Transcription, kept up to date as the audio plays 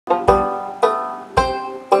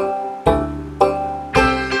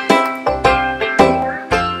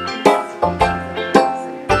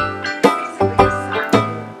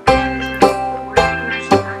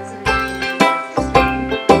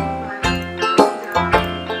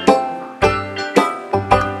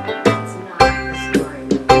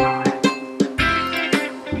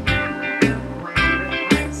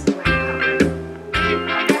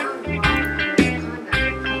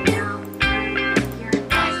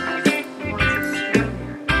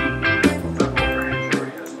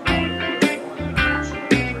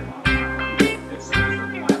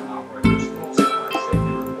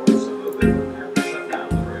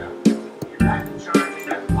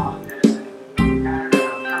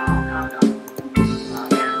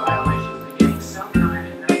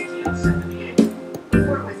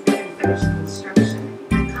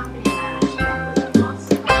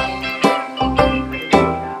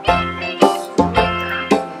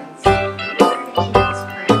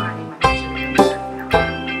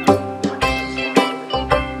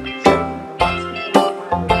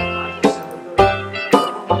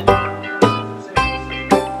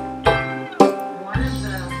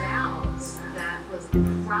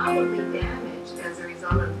probably damaged as a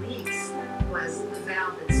result of leaks was the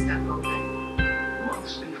valve that stuck open.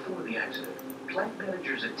 Months before the accident, plant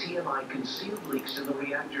managers at TMI concealed leaks in the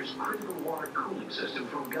reactor's critical water cooling system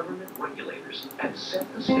from government regulators and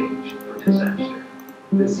set the stage for disaster.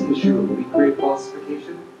 This issue of weak grade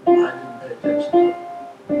falsification, I didn't pay attention to it.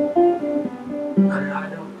 I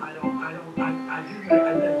read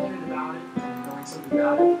about it and knowing something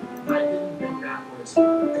about it. I didn't think that was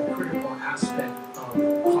a critical aspect of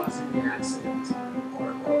causing the accident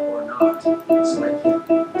or not. So I can't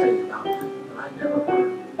tell you about it. But I never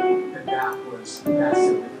heard that was that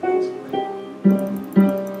significant.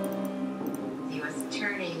 The U.S.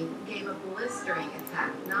 Attorney gave a blistering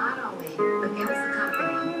attack not only against the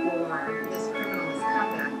company for this criminal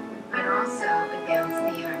misconduct, but also against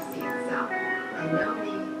the NRC itself. And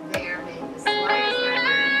nobody there made the slightest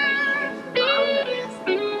effort to get to the bottom of this.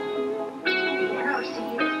 The NRC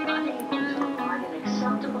is unable to provide an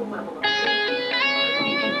acceptable level of safety for the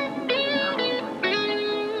nation's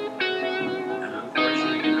And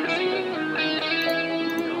unfortunately, the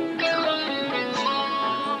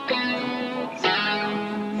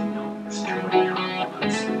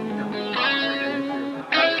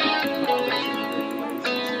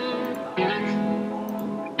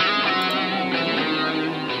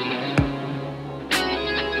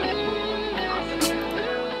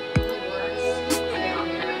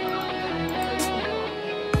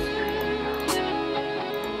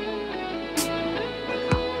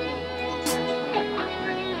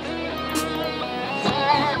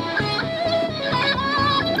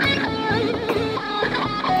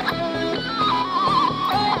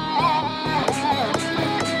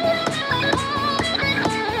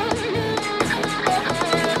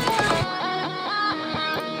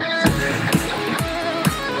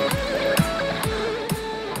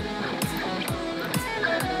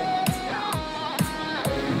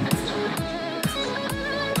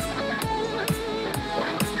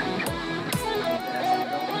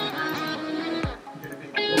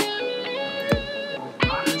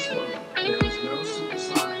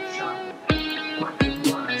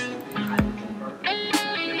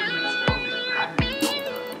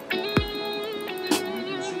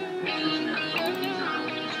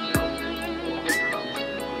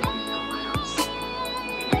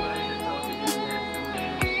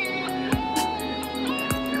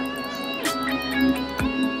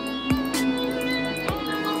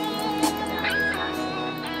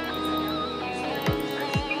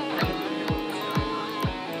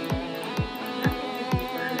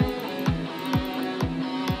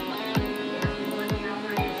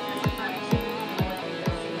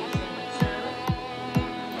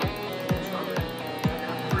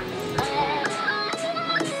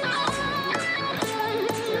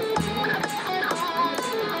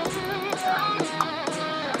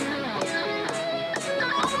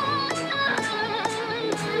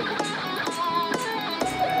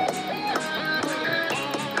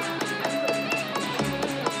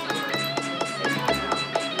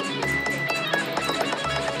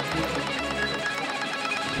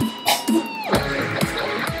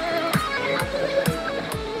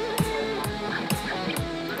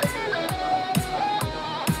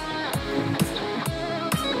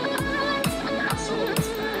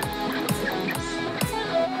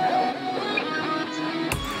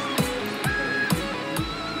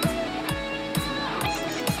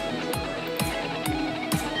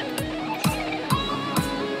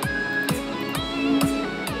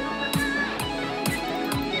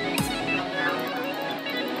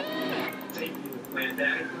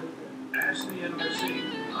Ask the NRC.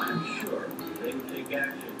 I'm sure they would take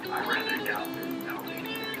action. I rather doubt this now.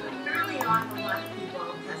 Early on, a lot of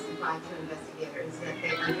people testified to investigators that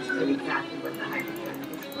they understood exactly what the hydrogen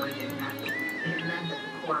explosion meant. It meant that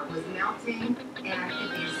the core was melting and it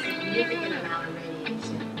could be a significant amount of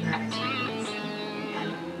radiation that is released. And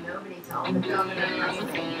nobody told the governor of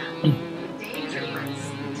Pennsylvania the danger was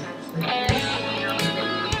potentially.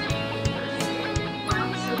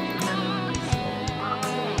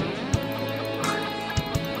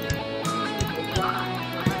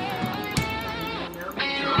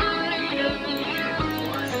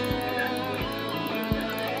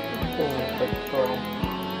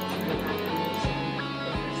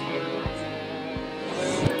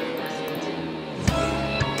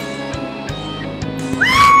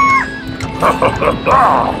 Ha ha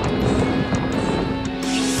ha!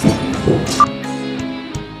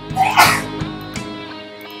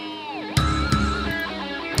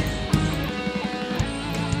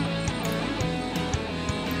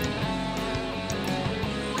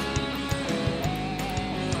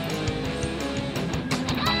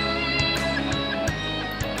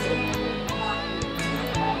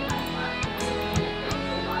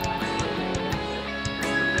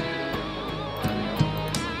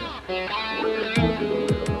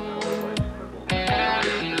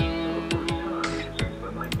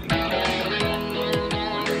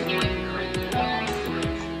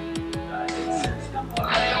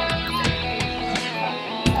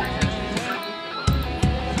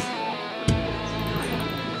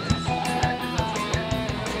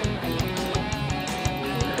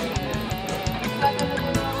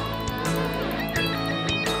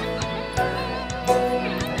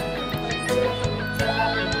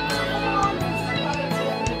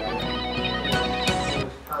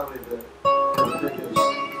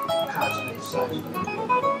 exercise.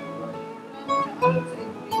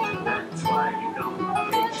 That's why you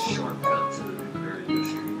don't take shortcuts in the nuclear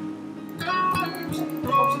industry.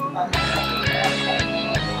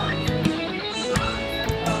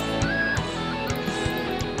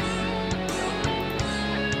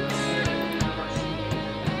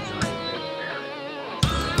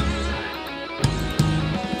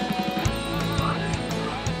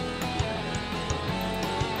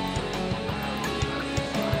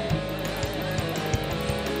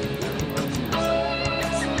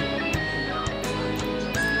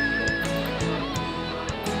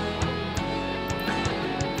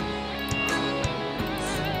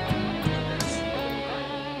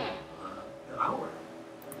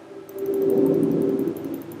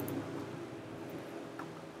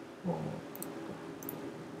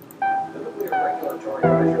 The nuclear regulatory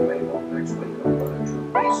measure label next week on whether to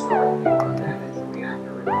restart the unmanaged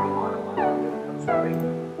reactor in 3 Mile Island,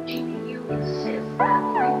 Pennsylvania. GPU insists that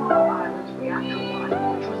 3 Mile Island's reactor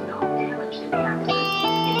 1, which was not damaged in the accident,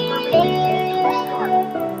 is perfectly safe to restart.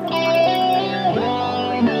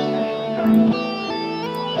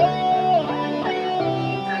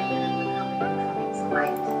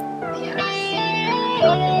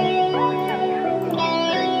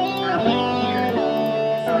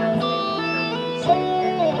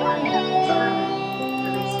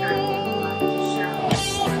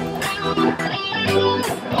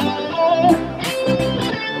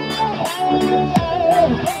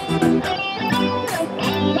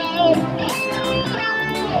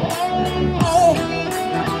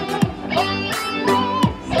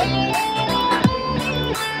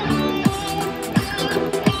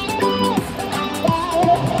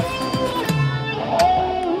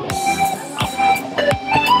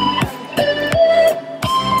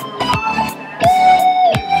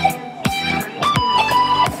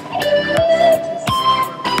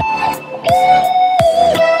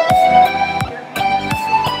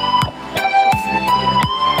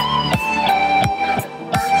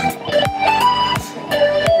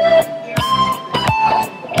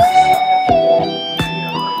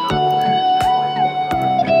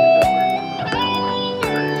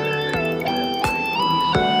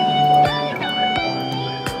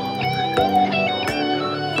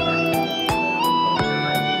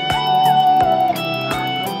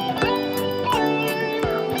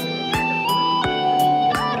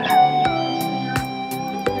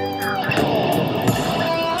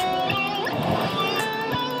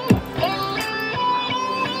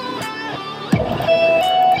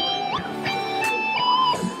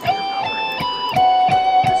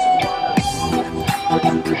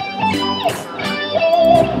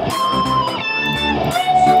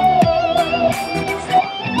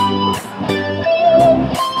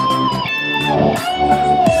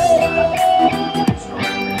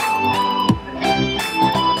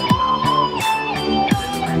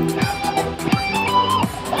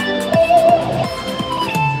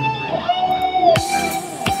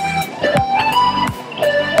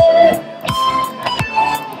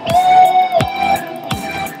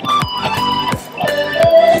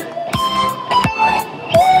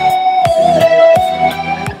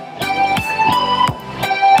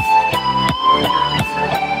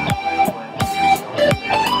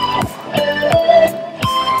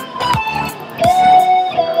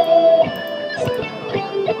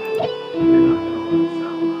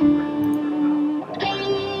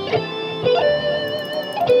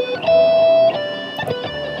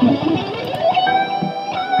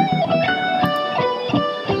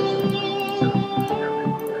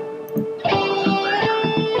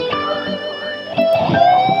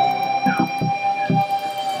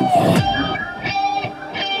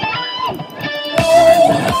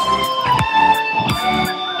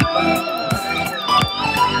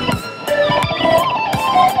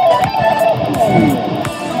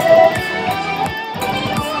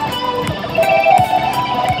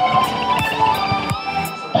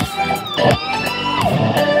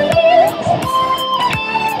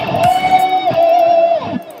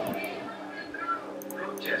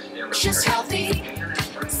 Just healthy.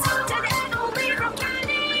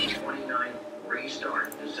 29 restart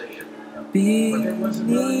decision.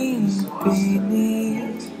 Beneath,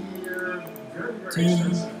 do you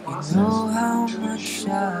know how much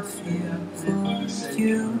I feel for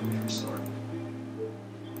you?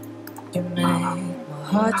 You make my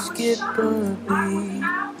heart skip a beat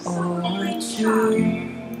or two.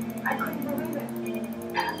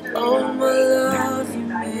 Oh my love, you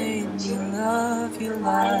made me love you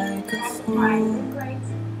like a fool.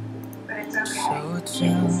 So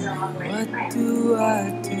tell me, what do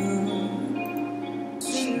I do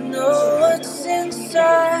to know what's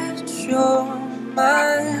inside? your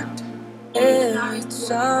mind. Every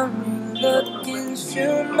time you look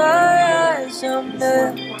into my eyes, I'm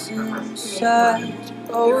melting inside.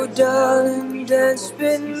 Oh darling, dance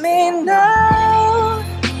with me now.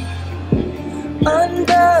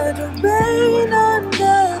 Under the rain,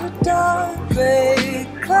 under the dark gray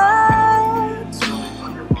clouds.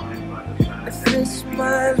 If it's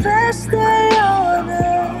my last day on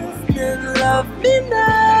earth, then love me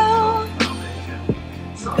now.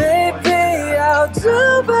 Baby, I'll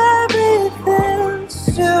do everything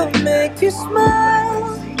to make you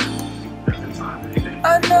smile.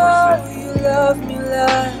 I know you love me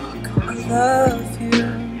like I love you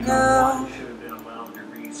now.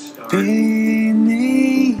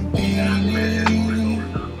 Beanie, Beanie,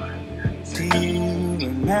 do you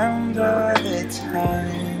remember the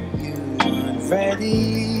time you weren't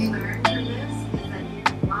ready?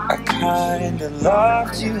 I kinda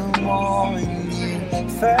loved you more and you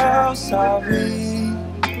felt sorry.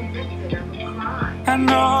 I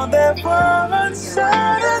know there were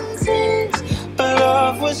uncertainties, but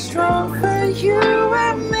love was strong for you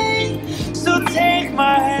and me. So take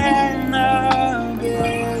my hand now,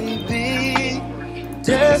 baby.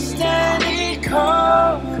 Destiny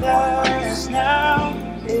called us now.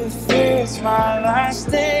 If it's my last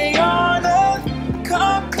day on earth,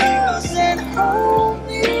 come close and hold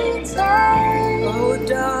me tight. Oh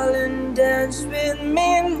darling, dance with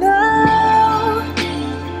me now.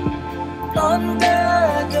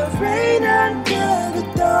 Under the rain, under the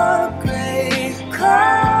dark gray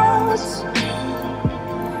clouds.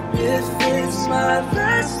 If it's my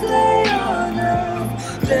last day on earth,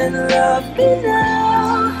 then love me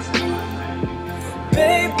now.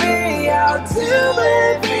 Baby, I'll do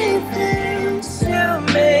everything to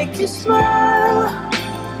make you smile.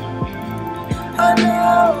 I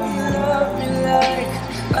know you love me like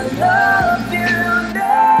I love you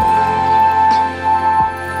now.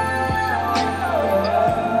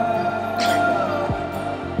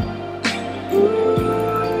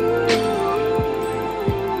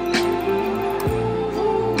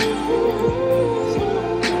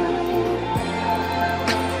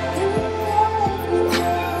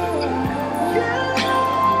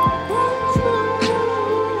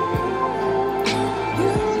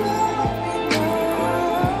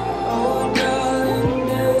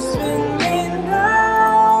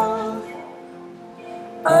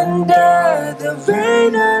 Under the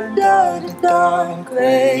rain, under the dark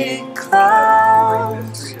gray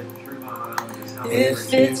clouds.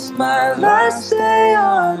 If it's my last day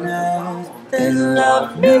on earth, then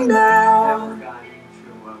love me now.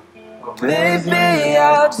 Baby,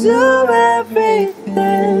 I'll do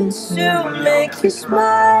everything to make you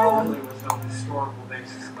smile.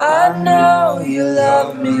 I know you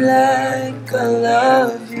love me like I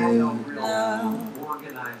love you now.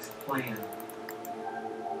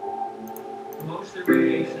 Most of the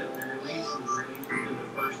radiation that we released was released within the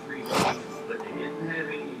first 3 days, but they didn't have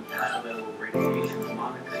any high-level radiation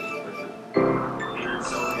monitoring equipment. And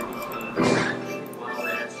so they became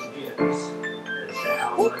wild-ass gifts as to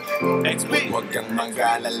how much... Huwag kang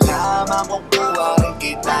mag-alala, makukuha rin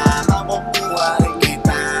kita, makukuha rin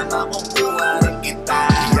kita, makukuha rin kita.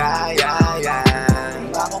 Yeah, yeah, yeah.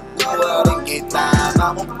 Makukuha rin kita,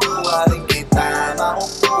 makukuha rin kita,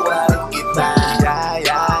 makukuha rin kita. Yeah,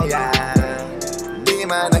 yeah, yeah. Di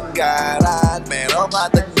man nagkarat, pero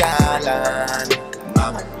matagalan.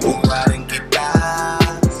 Makukuha rin kita.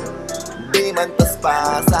 Di man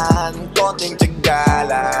taspasan, konting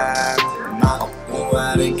tiyagalan.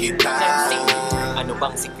 Makukuha rin kita. Ano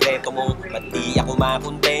bang sikreto mo? Ba't di ako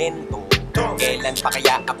makontento? Kailan pa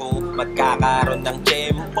kaya ako magkakaroon ng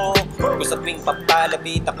tiyempo? Kung sa tuwing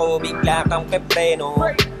papalapit ako, bigla kang pepreno.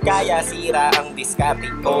 Kaya sira ang diskarte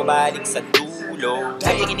ko, balik sa dulo.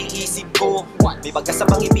 Laging iniisip ko, may pagkasa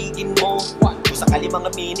pang ibigin mo. Kung sakali mga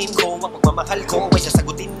minin ko, ang pagmamahal ko may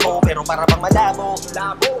sasagutin mo, pero para bang malabo.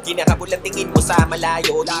 Kinakabul ang tingin mo sa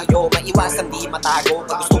malayo, di nyo maiwasan, di matago.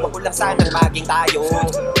 Kagustuhan ko lang sanang maging tayo.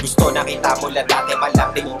 Gusto na kita mo lang dati, malang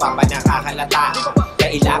di mo pa nakahalata.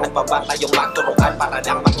 Kailangan pa ba tayong magturuan para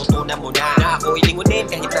lang matutunan mo na ako ilingunin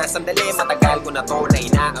kahit na sandali. Matagal ko na to na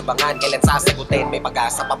inaabangan, kailan sasagutin? May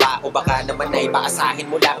pag-asa pa ba o baka naman ay paasahin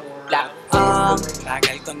mo lang?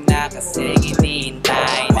 Tagal ko na kasi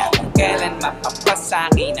hinihintay na kung kailan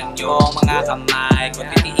mapapasakin ang iyong mga kamay. Kung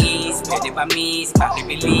titiis, pwede pa miss,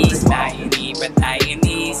 pakibilis na inibat ay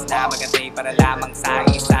inis na magantay para lamang sa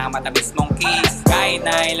isang matamis mong kiss. Kahit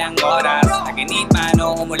na ilang oras, naginit man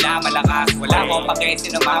o umula malakas, wala akong pake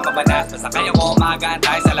sino mapabanas. Basta kayo ko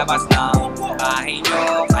mag-aantay sa labas ng bahay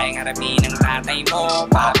nyo. Kayang harapin ng tatay mo,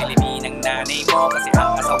 pabilibin ng nanay mo, kasi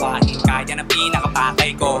ang kasawahin kaya ng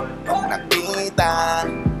pinakapatay ko.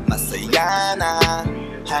 masaya na.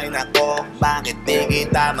 Hay nako, bakit di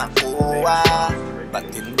kita makuha? Ba't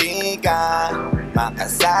hindi ka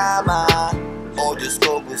makasama? O Diyos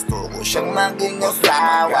ko, gusto ko siyang maging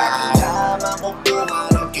asawa. Makukuha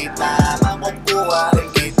rin kita, makukuha rin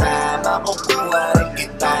kita, makukuha rin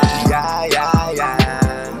kita.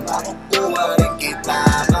 Makukuha rin kita,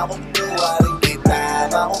 makukuha rin kita,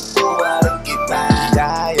 makukuha rin kita.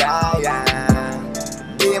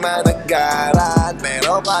 Di matagaran,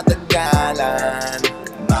 pero matagalan.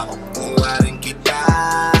 Makukuha rin kita.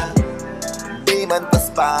 Di man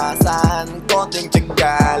paspasan, konting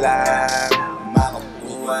tiyaga lang.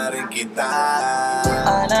 Makukuha rin kita.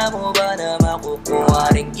 Alam mo ba na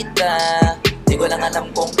makukuha rin kita? Di ko lang alam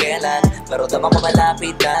kung kailan, pero tama ko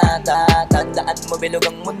malapit na. Tandaan mo bilog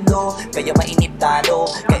ang mundo, kaya mainip talo.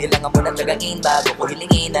 Kailangan mo na tiyagain bago ko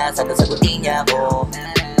hilingin na sana sagutin niya ako.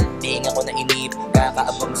 Di nga ko nainip,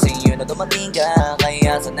 kakaabang sa'yo na dumating ka.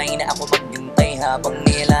 Kaya sanay na ako maghintay habang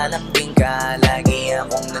nilalambing ka. Lagi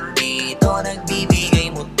akong nandito,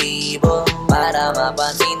 nagbibigay motibo para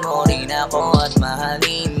mapansin mo rin ako at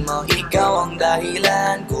mahalin mo. Ikaw ang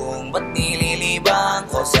dahilan kung ba't nililibang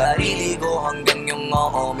ko sarili ko hanggang yung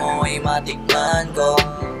oo mo ay matikman ko.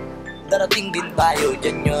 Darating din tayo,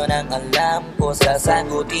 dyan yun ang alam ko.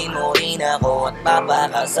 Sasagutin mo rin ako at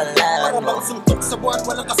papakasalan Para mo. bang suntok sa buwan,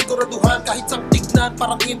 walang kasiguraduhan. Kahit sa tignan,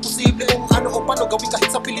 parang imposible kung ano o paano gawin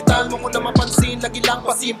kahit sa pilitan mo ko na mapansin. Lagi lang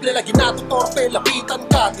pasimple, lagi natutorpe, lapitan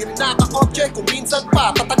ka. Di rin nakakotche, kung minsan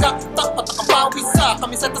pa tatagak, takpat ang pawis sa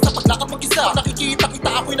kamiseta sa paglakad mag-isa. Nakikita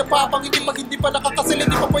kita ako'y napapangiti pag hindi pa nakakasil.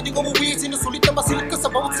 Hindi pa pwedeng umuwi, sinusulit na masilip ka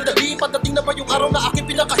sa bawat sandali. Padating na ba yung araw na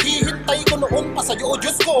aking pinakahihintay ko noon pa sa'yo, o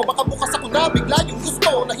Diyos ko. Makabukas ako na bigla yung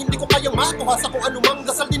gusto na hindi ko kayang makuha sa kung anumang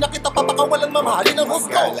dasal. Di na kita papakawalan, mamahalin ang gusto.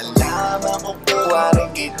 Galala, makukuha rin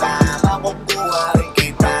kita, makukuha rin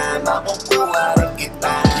kita, makukuha rin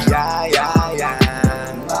kita.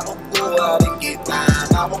 Makukuha rin kita,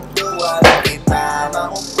 makukuha rin kita,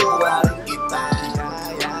 makukuha rin kita.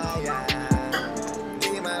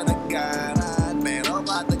 Di managaran, pero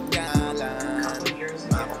matagalan.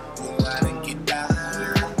 Makukuha rin kita.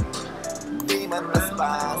 Di man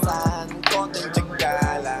basbasan, konting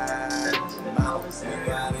tiyagalan.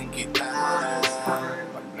 Makukuha rin kita.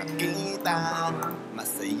 Pag nakita,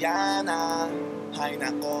 masaya na. Hay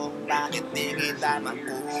nako, bakit di kita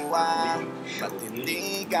makuha? Ba't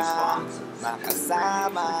hindi ka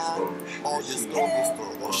makasama? O Diyos ko, gusto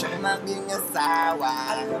ko siyang maging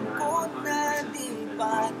asawa. Alam ko na di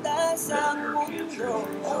patas ang mundo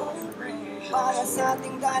para sa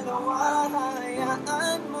ating dalawa.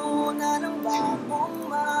 Hayaan mo na lang ba kung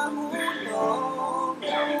mahulog?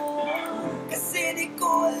 Kasi di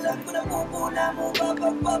ko alam kung napupuna mo ba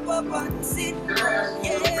pagpapapansin mo.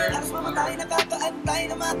 Yeah, alas mamatay, nakakaantay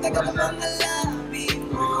na matagal ang mga labi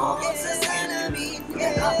mo. Sa salamin,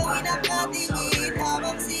 ako'y nakatingin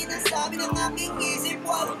habang sinasabi ng aking isip,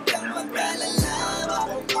 huwag kang magkalala.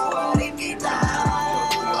 Makukuha rin kita.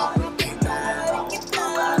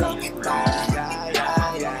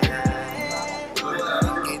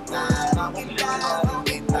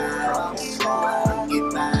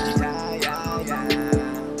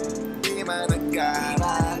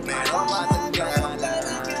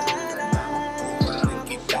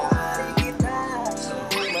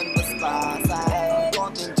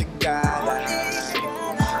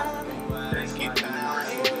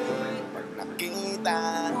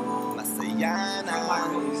 Masaya na.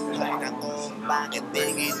 Hay nako, bakit di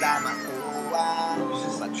kita makuha?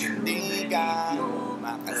 Ba't hindi ka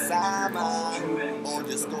makasama? O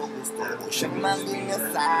Diyos ko, gusto ko siyang maging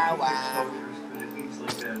asawa.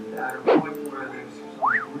 At a point where there's some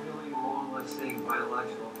really long-lasting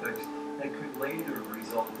biological effects that could later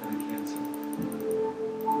result in a cancer.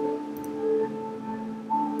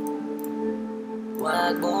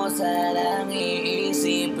 Huwag mo sanang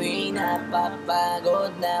iisipin,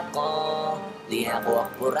 napapagod na ko. Di ako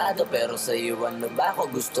apurado pero sa'yo ano ba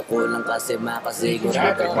ako? Gusto ko lang kasi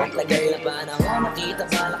makasigurado. Lagay na ba na ako nakita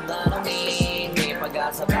balak tanongin? May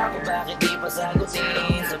pag-asa ba ako bakit di pa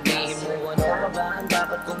sagutin? Sabihin mo ano pa ba ang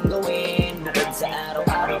dapat kong gawin? Bukod sa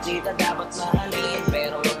araw-araw kita dapat mahalin.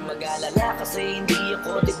 Pero huwag mag-alala kasi hindi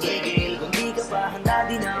ako titigil. Kung di ka pa handa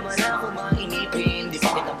di naman ako mainipin. Di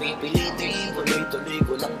pa kita pipilitin, tuloy-tuloy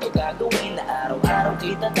ko lang to gagawin. Na araw-araw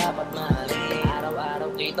kita dapat mahalin.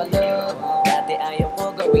 Araw-araw kita love. Dati ayaw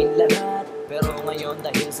ko gawin lahat, pero ngayon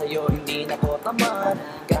dahil sa'yo hindi na ko tamad.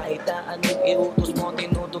 Kahit na anong iutos mo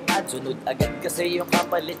tinutupad, sunod agad kasi yung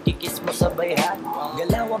kapalit kikis mo sa bayhat.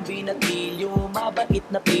 Galaw ang binatilyo, mabait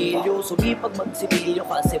na pilyo. Sumipag magsipilyo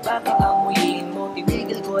kasi baka amuyin mo.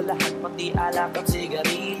 Tinigil ko lahat pati alak at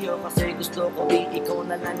sigarilyo. presyo kasi gusto ko ikaw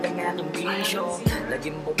na lang ang anong bisyo.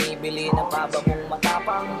 Laging bumibili ng bababong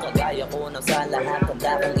matapang, kagaya ko na sa lahat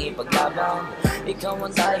handa kang ipaglaban. Ikaw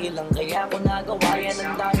ang dahilan kaya ko nagawa yan.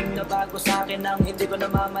 Ang daming nabago sa akin ang hindi ko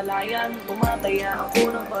namamalayan. Pumataya ako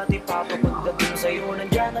ng pati papa pagdating sa'yo.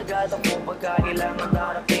 Nandyan agad ako pagkailangan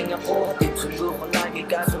darating ako. Hatid sundo ko lagi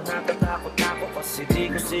kaso natatakot ako kasi di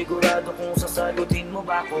ko sigurado kung sasagutin mo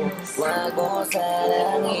ba ko. Wag mo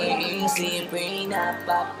sanang iisipin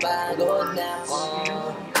napapagod na ako.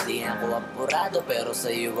 Di ako apurado pero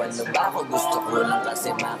sa'yo ano ba ako? Gusto ko lang kasi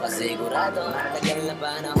makasigurado. Matagal na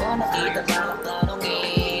panahon nakita balak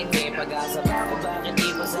tanongin. May pag-asa ba ako bakit di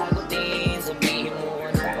pa sagutin? Sabihin mo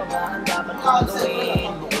ano pa ba ang dapat kong gawin?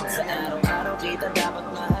 Bukod sa araw-araw kita dapat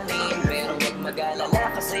mahalin. Pero wag mag-alala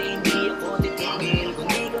kasi hindi ako titigil. Kung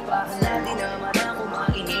di ka pa halati naman ako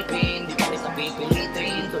mainipin. Di pa kita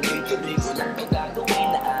pipilitin. Tuloy-tuloy ko lang ito gagawin.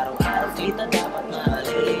 Na araw-araw kita dapat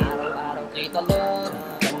mahalin. Araw-araw kita love.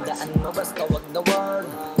 Tandaan mo basta wag na wag.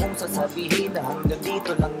 Kung sasabihin na hanggang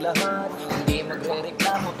dito lang lahat. Hindi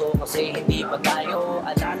magre-reklamo to kasi hindi pa tayo.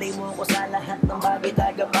 Alalay mo ko sa lahat ng bagay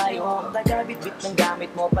tagapayo. Tagabit-bit ng gamit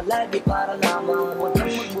mo palagi para lamang. Huwag kang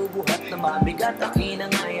magbubuhat na mabigat akin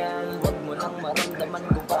ang ayan. Huwag mo lang maramdaman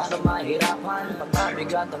kung paano mahirapan. Pag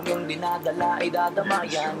mabigat ang iyong dinadala ay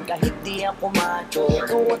dadamayan. Kahit di ako macho,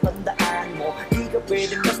 ito at tandaan mo. Di ka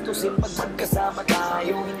pwedeng gastusin pag magkasama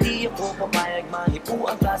tayo. Hindi ako papayag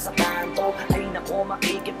mahipuan ka sa kanto. Ay nako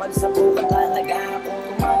makikipagsabukan talaga ako.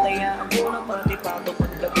 Tumataya ako ng pati pato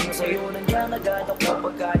pagdating sa'yo. Nandiyan agad ako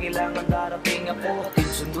pagkailangan darating ako. Hatid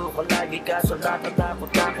sundo ko lagi kaso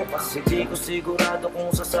natatakot ako kasi di ko sigurado kung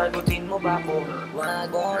sasagutin mo ba ko. Wag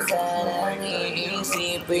mo sanang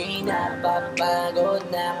iisipin napapagod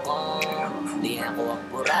na ako. Di ako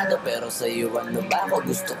apurado pero sa'yo ano ba ako?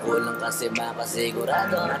 Gusto ko lang kasi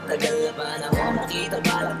makasigurado. Matagal na panahon nakita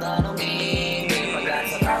balak tanongin. May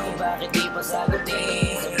pag-asa ako bakit di pa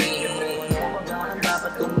sagutin? Sabihin mo ano ba ba ang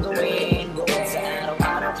dapat kong gawin? Bukod sa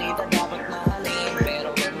araw-araw kita dapat mahalin. Pero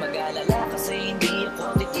huwag mag-alala kasi hindi ako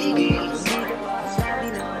titigil. Hindi ka pa sabi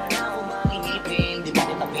naman ako makikipin. Di ba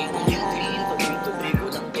kita pinahipin? Tuloy-tuloy ko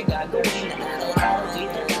lang ito gagawin. Na araw-araw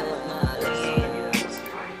kita dapat mahalin.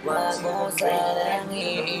 Wag mo sanang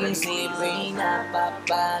iisipin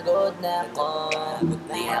napapagod na ako.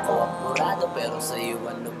 Di ako apurado pero sa'yo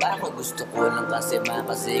ano ba ako? Gusto ko lang kasi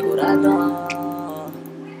makasigurado.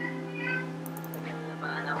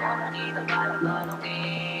 Nakita parang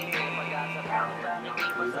tanongin. Pag-asa pa ako bakit di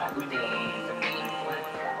pa sagutin. Sabihin mo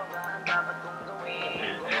ano ba ang dapat kong gawin?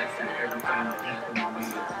 And after every time that happened to me,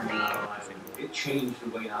 it's realizing it changed the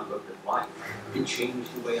way I looked at life. It changed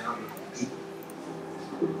the way I looked at people.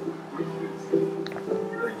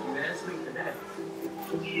 But if you ask me today,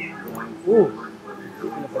 going forward, what you're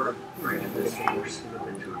doing for bringing this force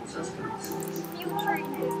into existence. Future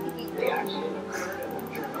investigator.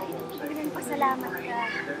 Pasalamat ka.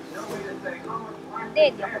 Hindi,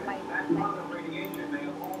 di ako pilot.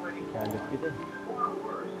 Galit kita.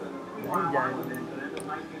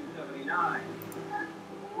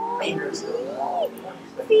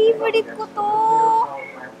 Favorite ko to.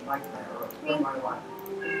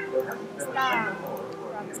 Basta,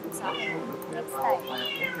 promise mo sa akin. Next time.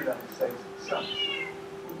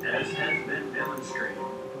 As has been demonstrated,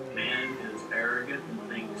 man is arrogant and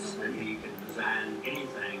thinks that he can design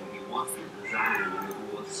anything he wants to design and it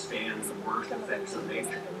will withstand the worst effects of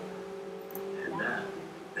nature. And that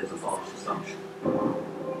is a false assumption.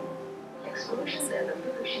 Explosions at the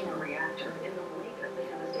Fukushima reactor in the wake of the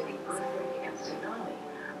devastating earthquake and tsunami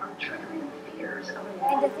are triggering fears of a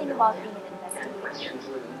And the thing about being an and investigator, questions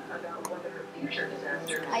loom about whether future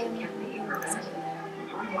disasters ayaw can niya be prevented.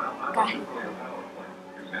 kahit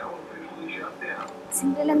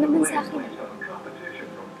simple lang naman sa akin.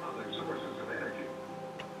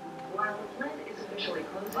 While the plant is officially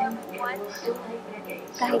closing, it will still take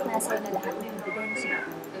decades Kahit nasa na lahat ng ebidensya.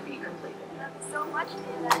 to be completed. So much,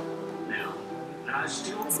 Nila. Now, I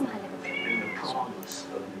still Mas mahalaga pa in the promise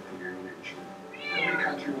of nuclear energy. Every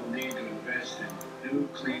country will need to invest in new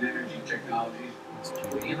clean energy technologies.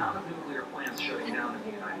 With the amount of nuclear plants shutting down in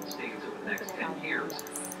the United States over the next 10 years,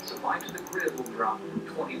 supply to the grid will drop from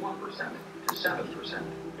 21% to 7%.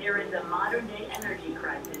 There is a modern-day energy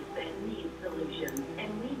crisis that needs solutions, and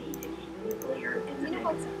we need to keep nuclear in the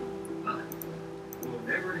Sino mix. But we'll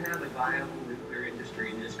never have a viable nuclear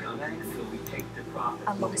industry in this country until we take the profits.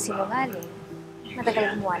 Ang mga sinungaling,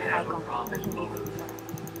 matagal gumawa ng icon na hindi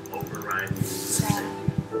Overriding. sa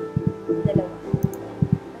dalawa.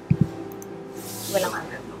 Walang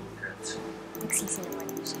ano.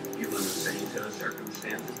 Nagsisinungaling siya. Given the same set of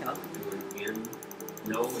circumstances, how to do it again,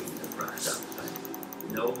 knowing the price outside.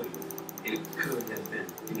 knowing it could have been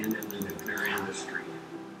the end of the nuclear industry.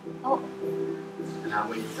 Oh, And I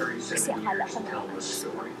waited 37 kasi akala years ko to tell naman. this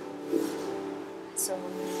story. So,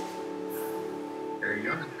 There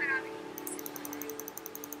you go.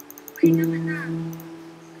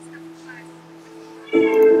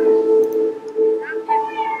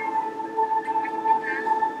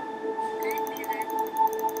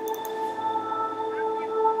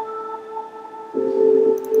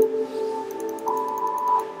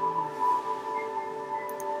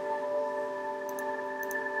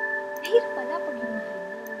 mahirap pala pag yung mahal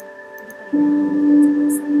mo. Hindi pa rin nakakalimutan sa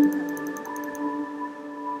basta yung kamay.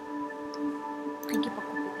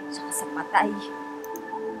 Makikipagkumpetensya ka sa patay.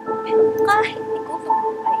 Pero kahit ikaw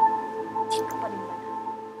nabuhay, hindi ka pa rin manalo.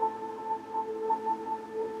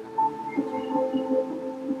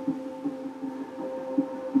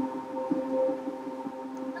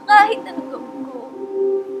 Na kahit anong gawin ko,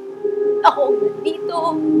 ako ang nandito.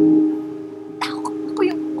 Ako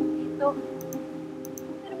yung dito.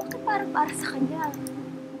 Pero bakit parang para sa kanya?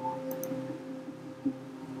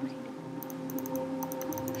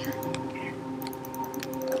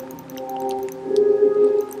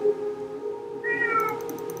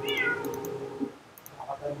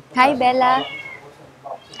 Hi, Bella.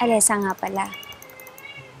 Alessa nga pala.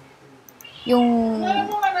 Yung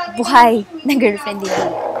buhay na girlfriend nila.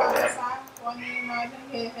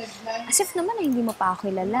 As if naman na hindi mo pa ako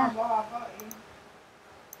kilala.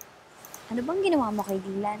 Ano bang ginawa mo kay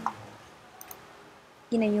Dylan?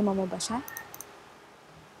 Ginayuma mo ba siya?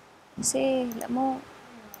 Kasi, alam mo,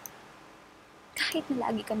 kahit na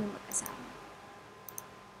lagi kami magkasama,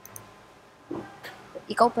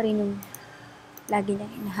 ikaw pa rin yung lagi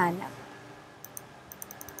niyang hinahanap.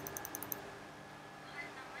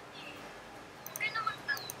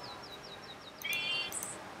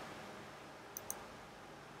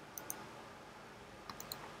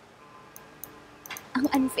 Ang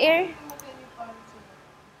unfair.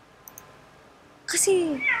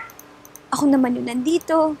 Kasi, ako naman yung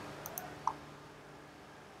nandito.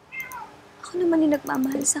 Ako naman yung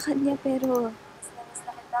nagmamahal sa kanya, pero... Mas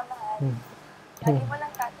na kita mahal. Lagi mo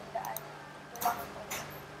lang tatandaan. Ito lang ako.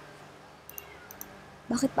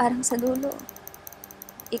 Bakit parang sa dulo,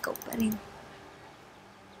 ikaw pa rin?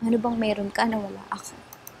 Ano bang meron ka na wala ako?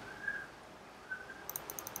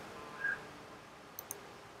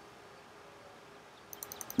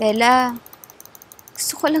 Bella,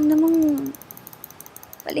 gusto ko lang namang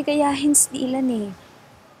paligayahin si Dylan eh.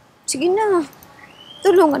 Sige na,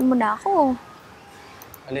 tulungan mo na ako.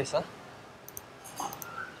 Alessa?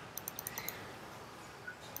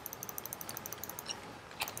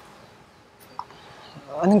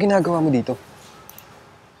 Anong ginagawa mo dito?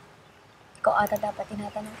 Ikaw ata dapat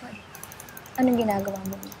tinatanong ko eh. Anong ginagawa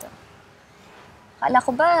mo dito? Akala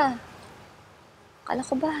ko ba,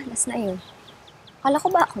 last na yun? Akala ko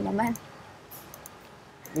ba ako naman?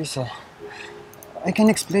 Lisa, I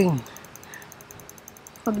can explain.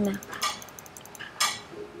 Wag na.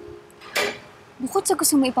 Bukod sa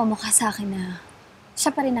gusto mo ipamukha sa akin na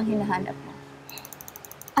siya pa rin ang hinahanap mo,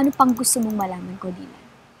 ano pang gusto mong malaman ko, Dylan?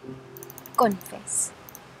 Confess.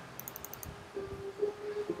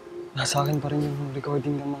 Nasa akin pa rin yung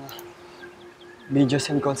recording ng mga videos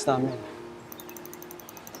and calls namin.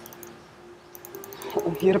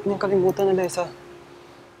 Ang hirap niyang kalimutan, Alessa.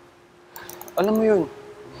 Alam mo yun.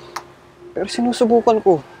 Pero sinusubukan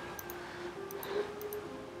ko.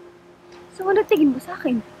 So, ano tingin mo sa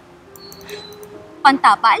akin?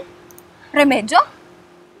 Pantapal? Remedyo?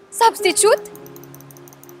 Substitute?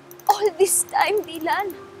 All this time,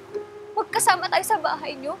 Dylan. Magkasama tayo sa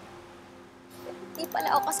bahay niyo. Hindi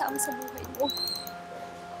pala ako kasama sa buhay mo.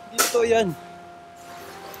 Hindi totoo yan.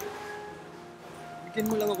 Bigyan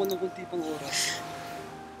mo lang ako ng kunti pang oras.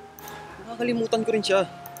 Nakakalimutan ko rin siya.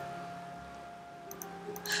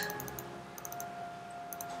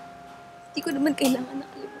 Hindi ko naman kailangan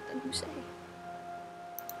nakalimutan mo siya eh.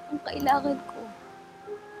 Ang kailangan ko,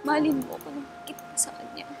 mahalin mo ako ng higit pa sa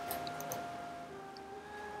kanya.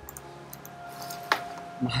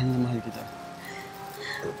 Mahal na mahal kita.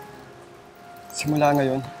 Simula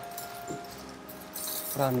ngayon,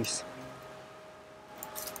 promise.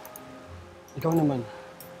 Ikaw naman.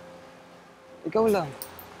 Ikaw lang.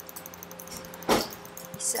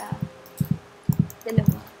 Isa,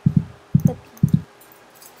 dalawa, tatlo.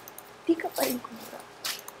 Di ka pa rin kumura.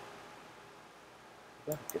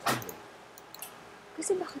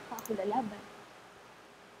 Kasi bakit pa ako lalaban?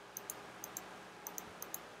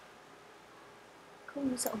 Kung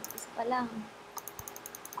sa umpisa pa lang,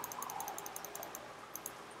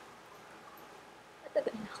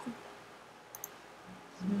 matagal na akong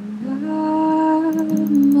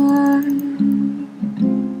Salamat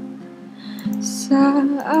sa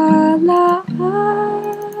alaala,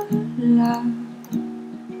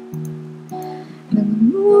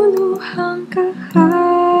 nagmuluhang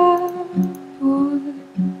kahapon.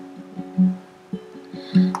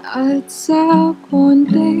 At sa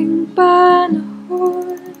konting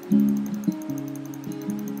panahon,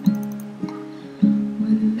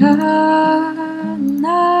 wala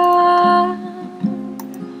na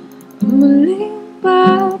muling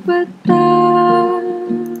babata.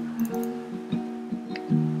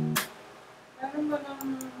 Meron ba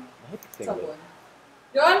ng sabon?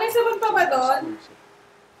 Yun, may sabon pa ba doon?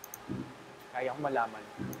 Kaya ko malaman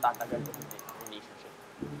kung tatagal ko hindi ang relationship.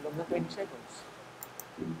 Loob na 20 seconds.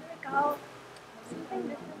 Ikaw, something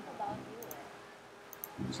different about you eh.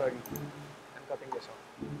 Sorry. I'm cutting this off.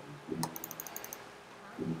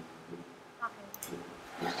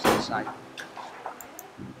 Sayang.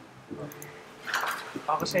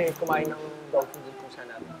 Ako kasi kumain ng dog food yung pusa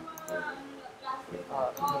natin.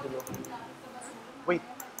 Madulo. Wait,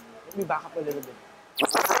 let me back up a little bit.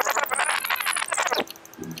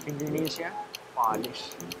 Fingernails niya,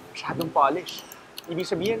 polish. Masyadong polish. Ibig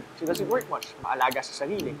sabihin, she doesn't work much. Maalaga sa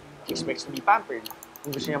sarili. She expects to be pampered.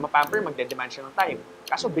 Kung gusto niya mapamper, magde-demand siya ng time.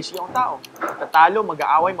 Kaso busy yung tao. Tatalo,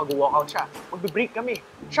 mag-aaway, mag-walkout siya. Magbe-break kami.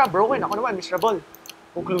 Siya, broken. Ako naman, miserable.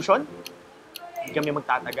 Conclusion? Hindi kami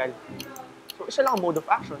magtatagal. So, isa lang ang mode of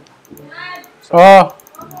action. So,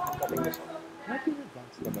 cutting this off. Happy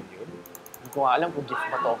advance naman yun. Hindi ko nga alam kung gift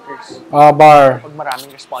ba talkers. Bar. Pag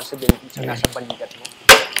maraming responsibilities na nasa balikat mo,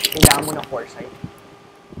 kailangan mo ng foresight.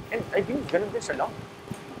 And I think ganun din sa love.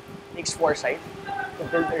 Takes foresight to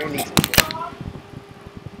build a relationship.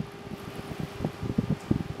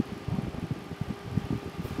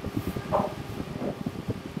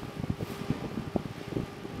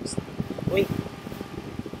 Uy.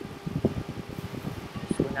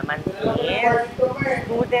 Gusto naman is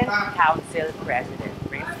Student Council President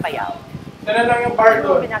Prince Payao. Sana lang yung bar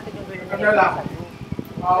doon. Pinatid yung girl na sa group.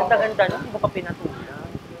 Ganda-ganda no? Hindi ko pa pinatulan.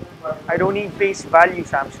 I don't need face value,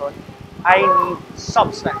 Samson. I need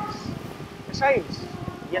substance. Besides,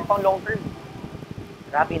 yan pang long term.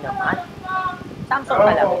 Grabe naman. Samsung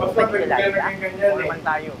ka lang. Pwede nila. Oo naman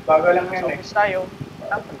tayo. Bago lang yan eh. Focus tayo.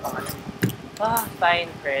 Samson pa nga.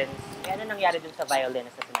 Fine, friends. Kaya ano nangyari dun sa violin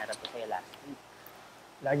na sa sinarap ko sa'yo last week?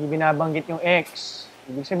 Lagi binabanggit yung ex.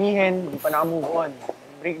 Ibig sabihin, hindi pa naka-move on.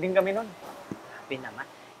 Break din kami nun. Grabe naman.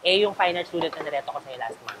 Eh, yung final student na nireto ko sa'yo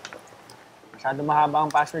last month. Masyado mahaba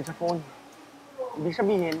ang password sa phone. Ibig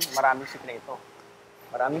sabihin, maraming sikreto.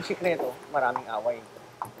 Maraming sikreto, maraming away.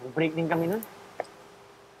 Break din kami nun.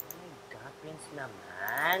 Oh my God, Prince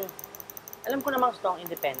naman. Alam ko namang gusto ang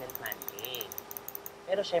independent man eh.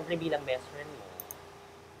 Pero syempre bilang best friend mo,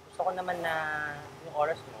 gusto ko naman na yung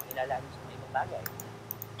oras mo nilalaan sa mga ibang bagay.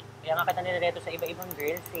 Kaya nga kita nireto sa iba-ibang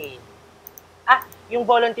girls eh. Ah, yung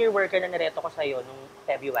volunteer worker na nireto ko sa'yo nung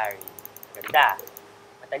February. Ganda.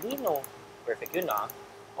 Matalino. Perfect yun ah.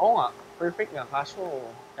 Oo nga, perfect nga. Kaso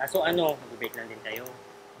ano, mag-break lang din kayo.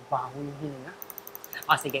 Bago yung hininga.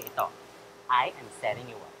 O sige, ito. I am setting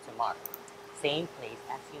you up tomorrow. Same place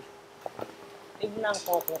as usual. Tignan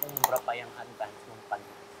ko kung umbra pa yung advance mong pag.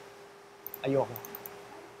 Ayoko.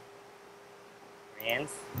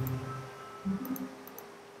 Friends?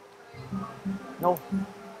 No.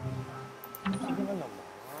 Sige na naman.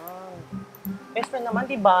 Best friend naman,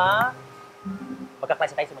 di ba?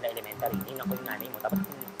 Magkaklase tayo simula elementary. Tingnan ko yung nanay mo. Tapos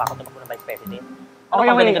pakutumak ko ng vice president.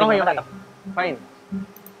 Okay. Fine.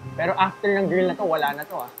 Pero after ng girl na to, wala na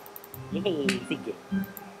to ah. Yay, sige.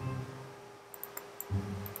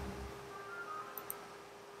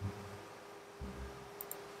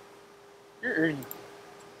 You're early.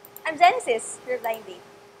 I'm Genesis, your blind date.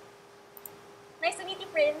 Nice to meet you,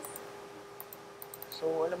 Prince.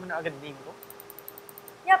 So, alam mo na agad name ko?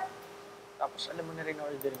 Yup. Tapos alam mo na rin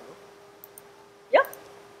ordering ko? Yup.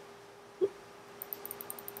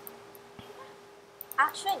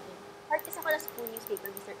 Actually, part kasi ako na school newspaper,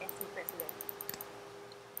 Mr. SC President.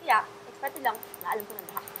 Kaya, expected lang na alam ko na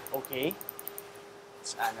lahat. Okay.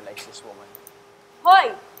 Let's analyze this woman.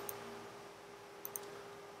 Hoy!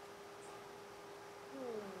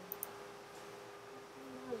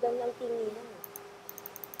 Ganyang tinginan eh.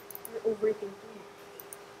 You're overthinking.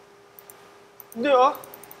 Hindi ah.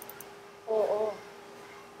 Oo.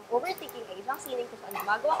 Ang overthinking ay isang sining ko saan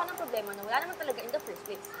gumagawa ka ng problema na wala naman talaga in the first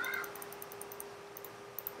place.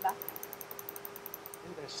 Diba?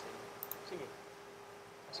 Interesting. Sige.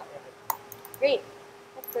 Masaya kita. Great.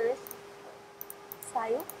 At first,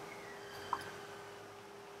 tayo.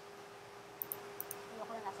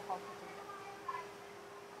 Ayoko na nasa comfort zone.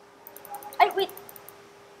 Ay, wait!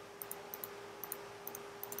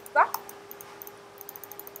 Diba?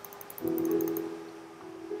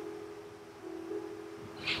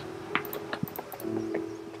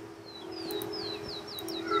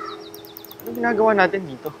 ginagawa natin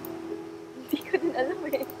dito? Hindi ko din alam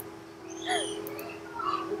eh.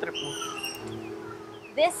 Yung trip mo.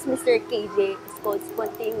 This, Mr. KJ, is called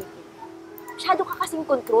spontaneity. Masyado ka kasing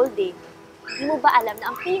controlled eh. Hindi mo ba alam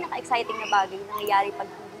na ang pinaka-exciting na bagay na nangyayari pag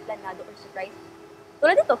hindi planado or surprise?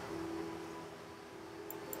 Tulad ito.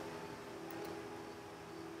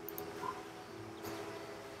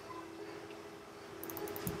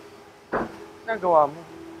 Nagawa mo.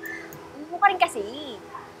 Ano mo ka rin kasi?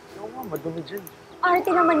 Oo nga, madumi dyan.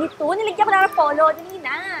 Arte naman nito. Niligyan ko na ng polo. Dali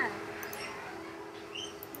na.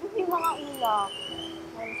 Yung mga ulap.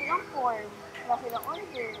 Meron silang form. Wala silang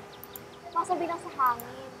order. Masabi lang sa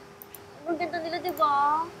hangin. Ang ganda nila, di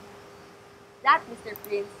ba? That, Mr.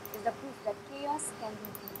 Prince, is the proof that chaos can be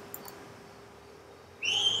beat.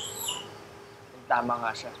 Tama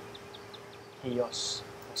nga siya. Chaos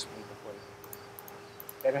was beautiful.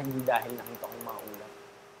 Pero hindi dahil nakita ko yung mga ulap.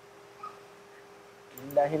 Hindi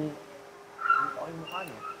dahil nakita ko yung mukha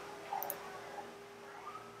niya.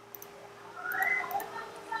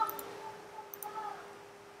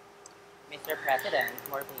 Mr. President,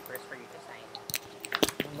 more papers for you to sign.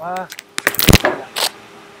 Ano ba?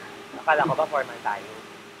 Akala ko ba formal tayo?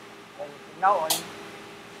 From now on,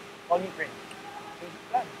 call me friend. Okay,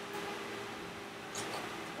 plan.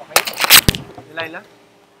 Okay? Delilah?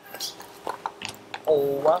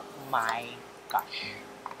 Oh my gosh.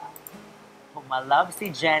 Pumalove si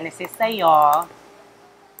Genesis sa'yo.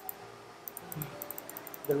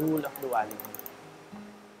 The rule of duality.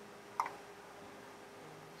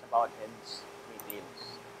 It's about heads, may tails.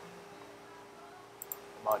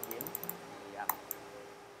 It's about him, yeah.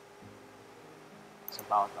 It's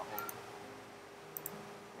about ako.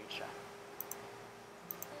 May siya.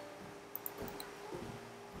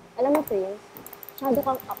 Alam mo, Prince, masyado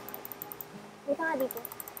kang up. Dito nga dito.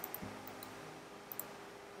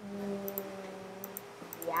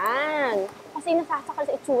 Yan. Kasi nasasakal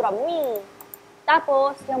sa itsura mo eh.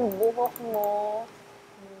 Tapos, yung buhok mo,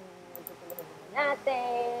 nagtutulog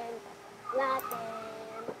natin,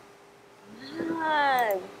 natin.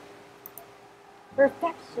 Yan.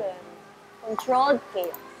 Perfection. Controlled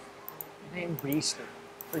chaos. And I embraced it.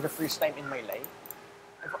 For the first time in my life,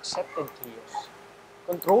 I've accepted chaos.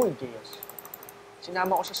 Controlled chaos.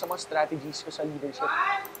 Sinama ko siya sa mga strategies ko sa leadership.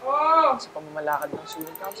 Sa pamamalakad ng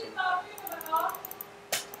student council.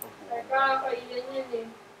 Teka, kailan yan eh.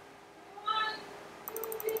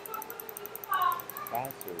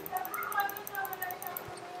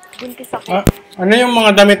 Buntis ako. Ano yung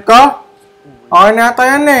mga damit ko? Okay na yata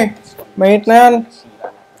yan eh. Mahit na yan.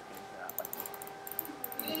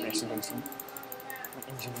 My presidency, my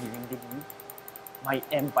engineering degree, my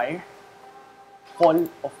empire, fall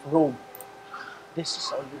of Rome. This is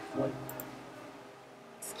all your fault.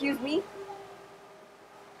 Excuse me?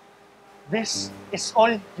 This is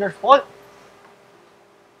all your fault.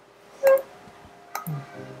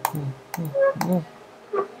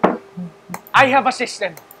 I have a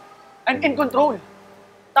system. I'm in control.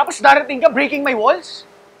 Tapos darating ka breaking my walls?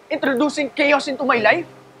 Introducing chaos into my life?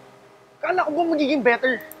 Kala ko ba magiging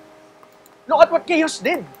better? Look at what chaos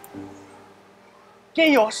did.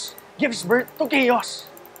 Chaos gives birth to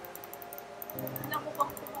chaos. Alam mo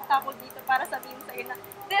bang pumunta ako dito para sabihin sa'yo na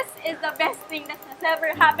this is the best thing that has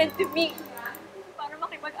ever happened to me. Para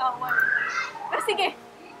makipag-away. Pero sige,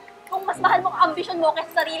 kung mas mahal mo ang ambisyon mo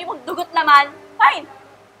kaysa sarili mong dugot naman, fine.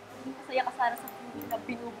 Hindi masaya ka sana sa future na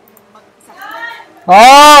binubuo ng mag-isa.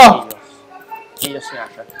 Oh! Chaos nga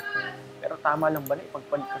siya. Pero tama lang ba na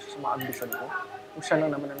ipagpalit ko sa mga ambisyon ko? Kung siya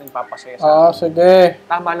lang naman ang nagpapasaya sa akin. Sige.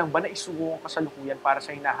 Tama lang ba na isugo ang kasalukuyan para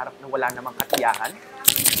sa hinaharap na wala namang katiyakan?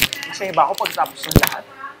 Masaya ba ako pagtapos ng lahat?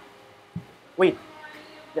 Wait.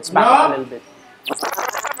 Let's back up a little bit.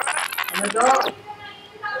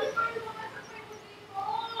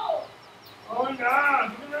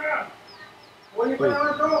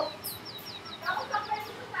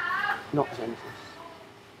 Look, Genesis.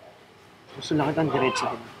 Gusto lang kitang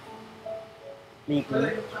diretsahin.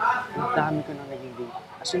 Lately, ang dami ko nang naging date.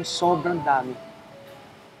 As in, sobrang dami.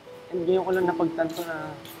 And ngayon ko lang napagtanto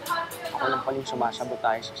na ako lang pala yung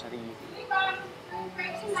sumasabotahe sa sarili ko.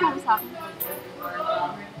 Sinasabi sa akin?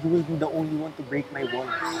 You will be the only one to break my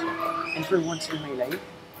walls. And for once in my life,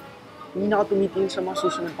 hindi na ako tumitingin sa mga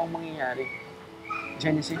susunod pang mangyayari.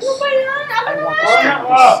 Genesis, I want to spend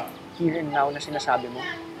this here and now na sinasabi mo.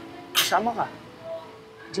 Kasama ka.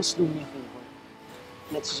 Just do me a favor.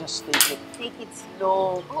 Let's just take it. Take it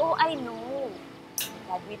slow. Oo, I know.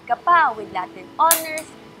 Graduate ka pa with Latin honors,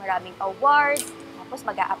 maraming awards, tapos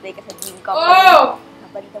mag-a-apply ka sa dream company. Oh!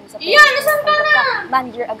 Nabalita mo sa Iyan, nasaan ka na?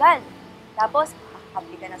 Manager agad. Tapos,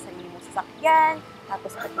 makakabili ka ng sarili mong sasakyan,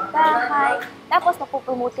 tapos pati bahay, tapos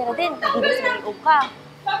mapupromote ka na din, magiging CEO ka.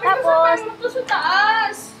 Tapos... Ito sa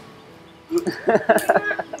taas!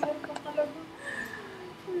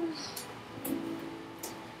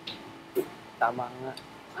 Tama nga.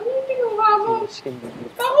 Ano yung kinuha mo? Finish ka dito.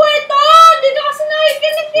 Ako ito! Dito kasi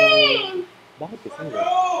nakikinig eh! Bakit kasi?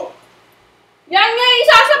 Yan nga,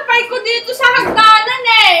 isasampay ko dito sa hagdanan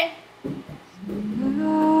eh!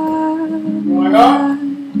 Ano?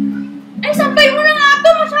 Ay, sampay mo na nga ito!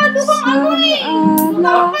 Masyado kang ano eh!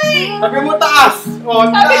 Okay! Sabi mo taas! O,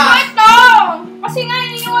 Sabi ko taas! ito! Kasi nga,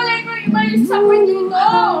 iniwalay ko yung iba yung sampay dito!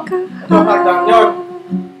 Ito, hagdan yun.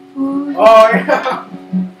 Oh, yeah.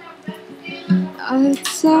 At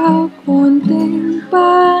sa konting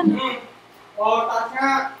pan. Oh, taas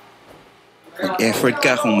nga. Mag-effort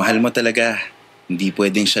ka kung mahal mo talaga. Hindi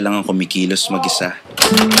pwedeng siya lang ang kumikilos mag-isa.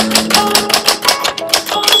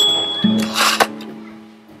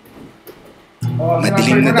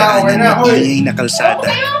 Madilim na daanan, maingay na kalsada.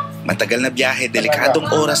 Matagal na biyahe, delikadong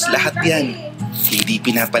oras, lahat yan. Hindi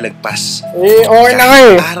pinapalagpas. Okay na nga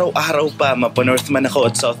eh. Araw-araw pa, mapa-north man ako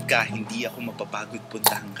at south ka, hindi ako mapapagod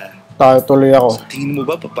puntahan ka. Tayo tuloy ako. Tingin mo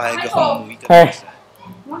ba papayag ako umuwi ka Eh. isa?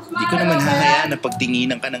 Hindi ko naman hahayaan na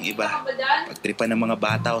pagtinginan ka ng iba. Pagtripan ng mga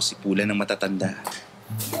bata o sipulan ng matatanda.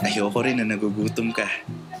 Ayoko rin na nagugutom ka.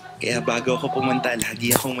 Kaya bago ako pumunta,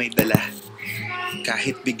 lagi akong may dala.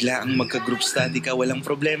 Kahit bigla ang magka-group study ka, walang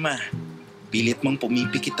problema. Pilit mong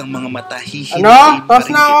pumipikit ang mga mata, hihintayin Ano? pa Taas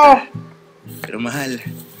rin na ako. kita. Pero mahal,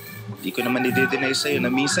 di ko naman i-deny sa'yo na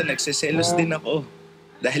minsan nagseselos din ako.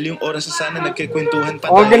 Dahil yung oras na sana nagkikwentuhan pa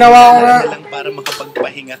Oo, ginawa ko nga. na lang para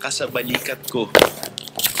makapagpahinga ka sa balikat ko.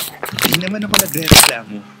 Hindi naman ako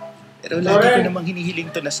nagre-reklamo. Pero lagi ko namang hinihiling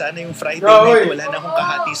to na sana yung Friday night wala na akong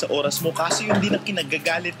kahati sa oras mo kasi yung din ang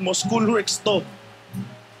kinagagalit mo, schoolworks to.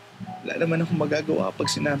 Wala naman akong magagawa pag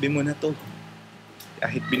sinabi mo na to.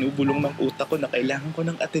 Kahit binubulong ng utak ko na kailangan ko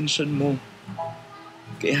ng atensyon mo.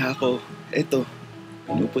 Kaya ako, eto,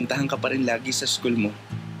 pinupuntahan ka pa rin lagi sa school mo.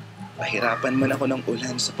 Pahirapan man ako ng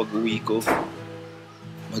ulan sa pag-uwi ko.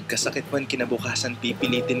 Magkasakit man kinabukasan,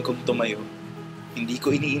 pipilitin kong tumayo. Hindi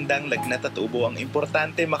ko iniindang lagnat at ubo. Ang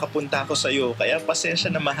importante, makapunta ako sa'yo. Kaya pasensya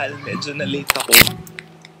na mahal, medyo na late ako.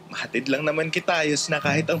 Mahatid lang naman kita, ayos na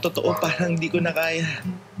kahit ang totoo parang hindi ko na kaya.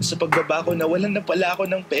 Sa pagbaba ko, nawalan na pala ako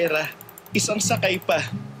ng pera. Isang sakay pa.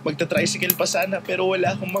 Magta-tricycle pa sana pero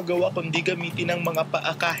wala akong magawa kundi gamitin ang mga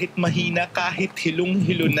paa kahit mahina, kahit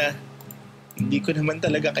hilong-hilo na. Hindi ko naman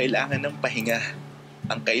talaga kailangan ng pahinga.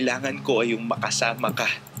 Ang kailangan ko ay yung makasama ka.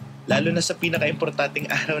 Lalo na sa pinaka-importanting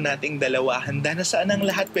araw nating dalawa. Handa na sana ang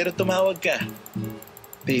lahat pero tumawag ka.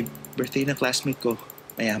 Babe, birthday ng classmate ko.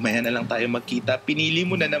 Maya-maya na lang tayo magkita. Pinili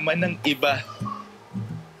mo na naman ng iba.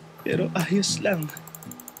 Pero ayos lang.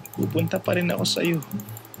 Pupunta pa rin ako sa'yo.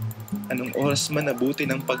 Anong oras man nabuti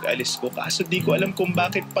ng pag-alis ko. Kaso di ko alam kung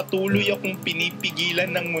bakit patuloy akong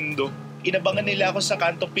pinipigilan ng mundo. Inabangan nila ako sa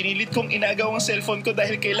kanto. Pinilit kong inagaw ang cellphone ko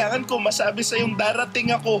dahil kailangan ko masabi sa'yong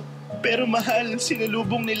darating ako. Pero mahal,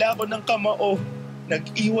 sinalubong nila ako ng kamao.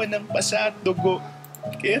 Nag-iwan ng pasa at dugo.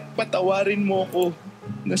 Kaya't patawarin mo ako.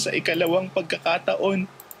 Nasa ikalawang pagkakataon,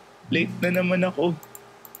 late na naman ako.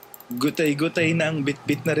 Gutay-gutay na ang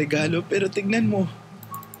bit-bit na regalo pero tignan mo,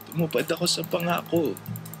 tumupad ako sa pangako.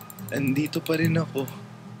 Nandito pa rin ako.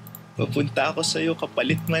 Papunta ako sa'yo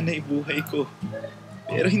kapalit man na ibuhay ko.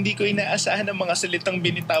 Pero hindi ko inaasahan ang mga salitang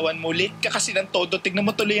binitawan mo. Late ka kasi ng todo. Tignan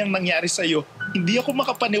mo tuloy ang nangyari sa'yo. Hindi ako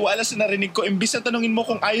makapaniwala sa narinig ko. Imbis na tanungin mo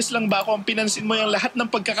kung ayos lang ba ako, ang pinansin mo yung lahat ng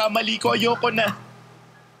pagkakamali ko. Ayoko na.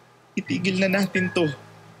 Itigil na natin to.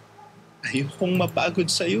 Ayokong mapagod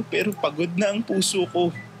sa'yo pero pagod na ang puso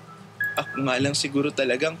ko. Ako nga lang siguro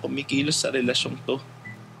talagang kumikilos sa relasyong to.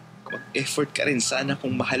 Mag-effort ka rin sana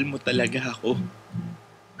kung mahal mo talaga ako.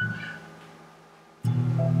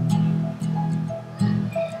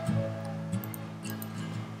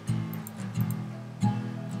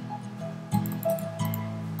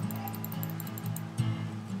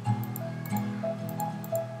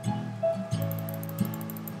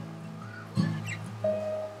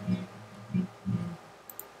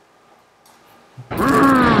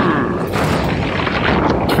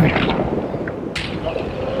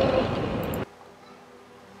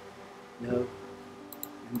 Love,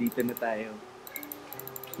 nandito na tayo.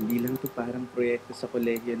 Hindi lang to parang proyekto sa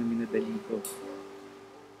kolehiyo na minadali ko.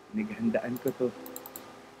 Naghandaan ko to.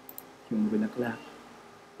 Yung bulaklak,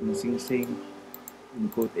 yung sing-sing, yung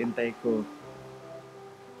coat and tie ko,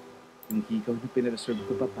 yung hikaw na pinareserve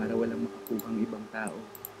ko pa para walang makakuhang ibang tao.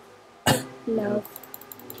 Love,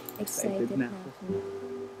 excited Excited na na ako.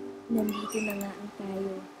 Nandito na nga ang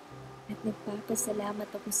tayo. At nagpapasalamat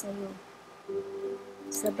ako sa'yo.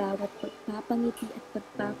 sa bawat pagpapangiti at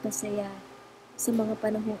pagpapasaya, sa mga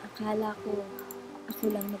panahong akala ko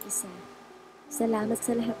ako lang mag-isa. Salamat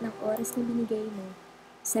sa lahat ng oras na binigay mo,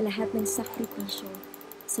 sa lahat ng sakripisyo,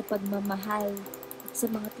 sa pagmamahal at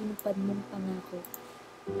sa mga tinupad mong pangako.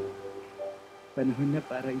 Panahon na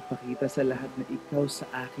para ipakita sa lahat na ikaw sa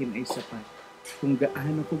akin ay sapat. Kung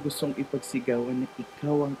gaano ko gustong ipagsigawan na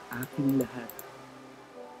ikaw ang aking lahat.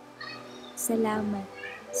 Salamat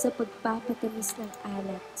sa pagpapatamis ng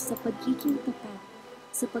alat, sa pagiging tapat,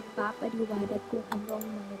 sa pagpapaliwanag kung ano ang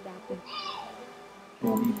mga dapat.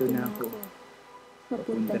 Nandito na ako.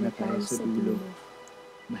 Papunta na tayo sa dulo.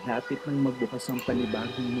 Malapit nang magbukas ang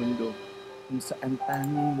panibagong mundo, kung saan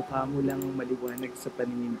tanging mukha mo lang ang maliwanag sa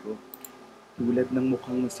paningin ko, tulad ng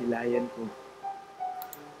mukhang masilayan ko.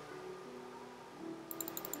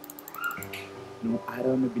 Noong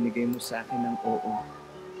araw na binigay mo sa akin ng oo,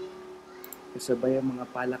 kasabay ang mga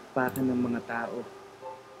palakpakan ng mga tao.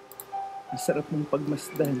 Ang sarap mong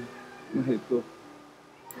pagmasdan, mahal ko,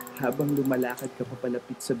 habang lumalakad ka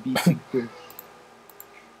papalapit sa bisig ko.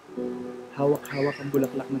 Hawak-hawak ang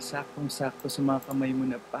bulaklak na saktong-sakto sa mga kamay mo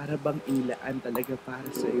na para bang ilaan talaga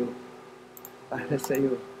para sa'yo. Para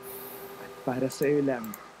sa'yo. At para sa'yo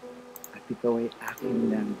lang. At ikaw ay akin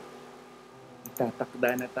lang.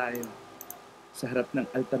 Itatakda na tayo sa harap ng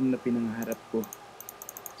altar na pinangarap ko.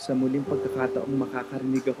 Sa muling pagkakataong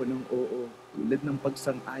makakarinig ako ng oo, tulad ng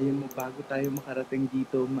pagsang-ayon mo bago tayo makarating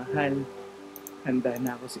dito, mahal, handa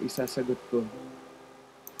na ako sa isasagot ko.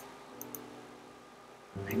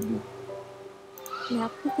 I do.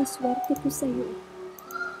 Napakaswerte ko sa'yo,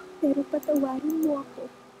 pero patawarin mo ako.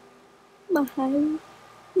 Mahal,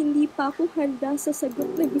 hindi pa ako handa sa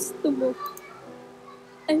sagot na gusto mo.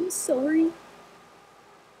 I'm sorry.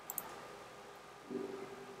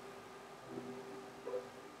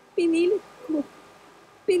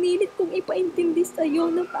 Pinilit kong ipaintindi sa'yo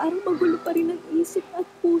na parang magulo pa rin ang isip at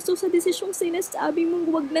puso sa desisyong sinasabi mong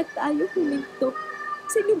huwag na tayo huminto.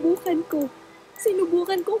 Sinubukan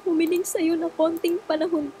kong humiling sa'yo na konting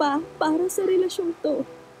panahon pa para sa relasyong to,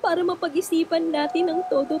 para mapag-isipan natin ang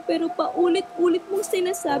todo, pero paulit-ulit mong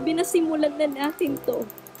sinasabi na simulan na natin to.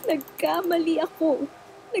 Nagkamali akong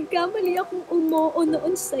umoo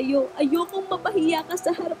noon sa'yo. Ayokong mapahiya ka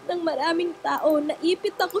sa harap ng maraming tao.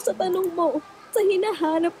 Naipit ako sa tanong mo, sa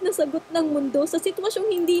hinahanap na sagot ng mundo, sa sitwasyong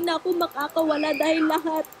hindi na ako makakawala dahil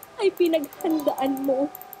lahat ay pinaghandaan mo.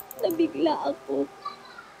 Nabigla ako.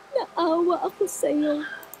 Naawa ako sa'yo.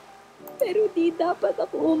 Pero di dapat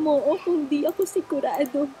ako umoo kung di ako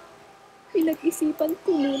sigurado. Pinag-isipan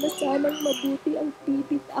ko muna sanang mabuti ang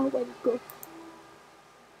bibitawan ko.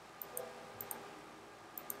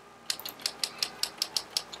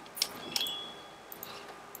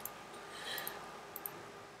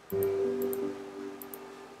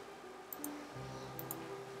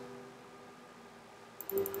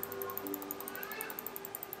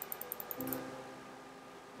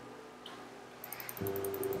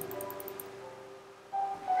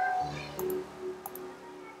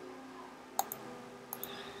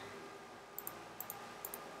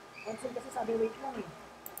 Cancel kasi sabi wait lang eh.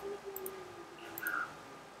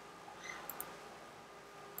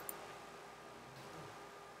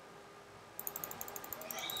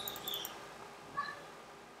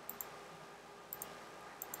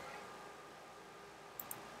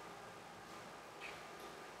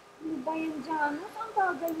 Ano ba yan, Janus? Ang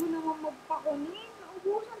bagal mo naman magpakunin.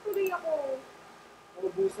 Naubusan tuloy ako.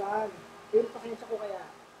 Naubusan? Pero pakensya ko kaya.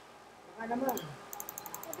 Baka naman.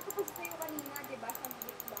 Sabi ko kasi sa'yo kanina, di ba, sa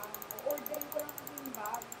gift bag. O-orderin ko lang kasi yung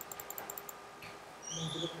bag. Anong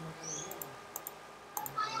bilik naman kanina?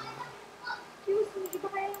 Excuse me, iba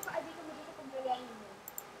kaya yung ka-adika mo dito paglalaro mo?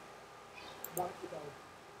 Bakit ikaw?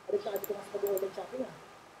 Arit ka dito nga sa pag-online shopping ah.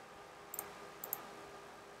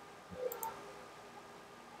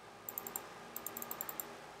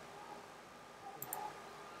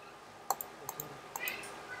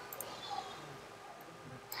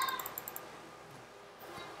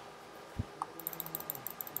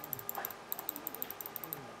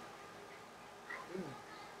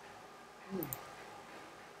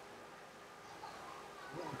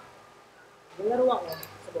 Naglaro ako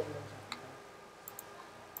sa online shopping.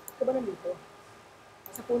 Ito ba nandito?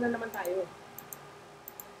 Nasa punan naman tayo.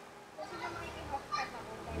 Kasi naman i-hotspot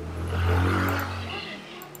ako.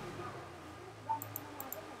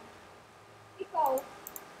 Ikaw,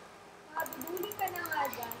 nakaduduli ka na nga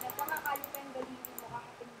dyan, napakakali pa yung dalili mo,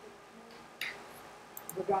 kakapindot mo.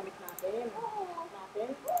 Gagamit natin. Oo. Natin?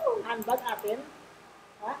 Handbag atin?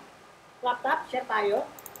 Ha? Laptop? Share tayo?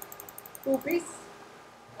 Two-piece?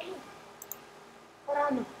 Ano?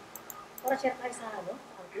 Para ano? Para share tayo sa ano?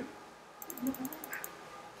 Sa akin?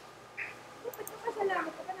 Ba't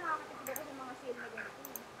napasalamat ka pa? Nakakatipid ako sa mga sale na ganito.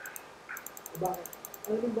 Bakit?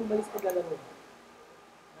 Ano rin bang balis paglalaro mo?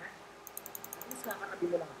 Ha? At least nakakatabi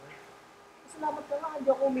mo lang ako. Salamat ka nga, hindi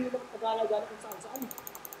ako umiinom at nag-alagala kung saan-saan.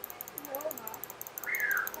 Oo nga.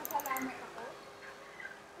 Pasalamat ako.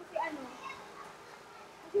 Kasi ano?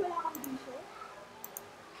 Kasi wala kang bisyo.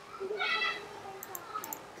 Hindi ka naman sa akin.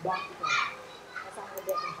 Bakit ikaw? Kasama ka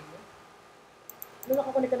ba attention mo? Nung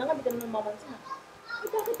nakakunik ka na nga, hindi ka naman mamansin ha? Eh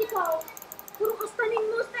bakit ikaw? Puro ka stunning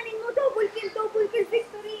mo, double kill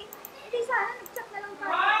victory. Hindi sana nag-chat na lang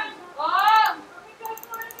tayo.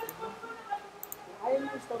 Ayaw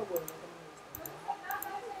mo yung store boy.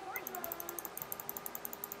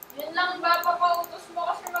 Yun lang ba, papautos mo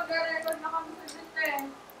kasi mag-record na kami sa dito.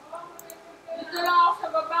 Dito lang ako sa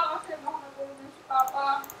baba kasi baka nagulong si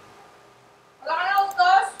Papa. Wala ka na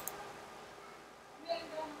utos?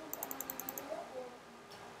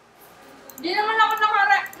 Hindi naman ako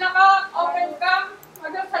naka-open cam.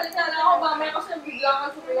 Magsalita na ako, mamaya kasi bigla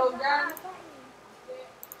ka sumilaw dyan.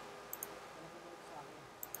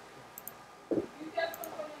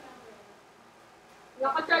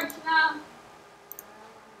 Naka-charge na.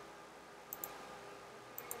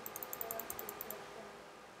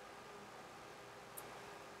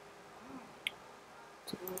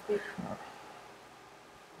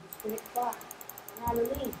 Disconnect pa. Nalo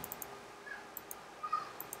na eh.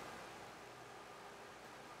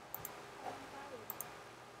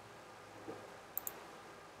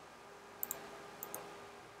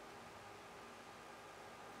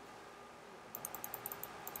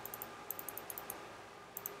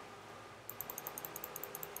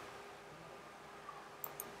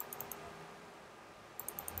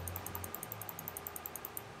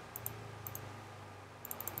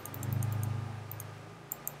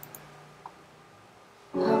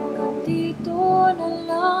 Dito na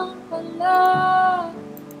lang pala.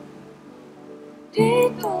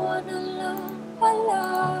 Dito na lang pala.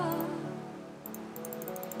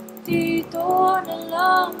 Dito na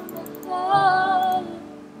lang mahal.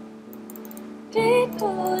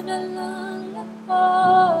 Dito na lang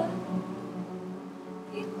lahat.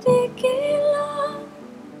 Itigil lang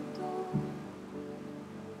ito.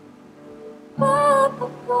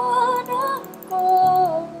 Papawan ako.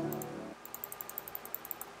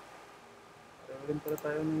 Rin pala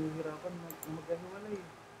tayo nahihirapan magkahiwalay.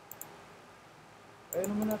 Ayaw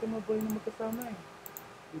naman natin mabuhay na magkasama eh.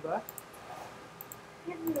 Diba?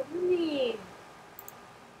 Yan naman eh.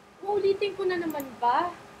 Uulitin ko na naman ba?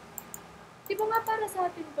 Di ba nga para sa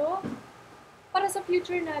atin to? Para sa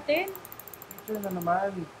future natin? Future na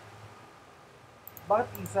naman. Bakit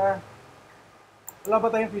isa? Wala ba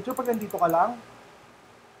tayong future pag nandito ka lang?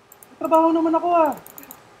 May trabaho naman ako ah.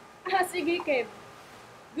 Sige Kev.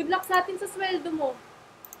 Good luck sa atin sa sweldo mo.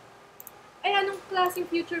 Ay, anong klaseng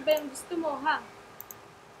future ba yung gusto mo, ha?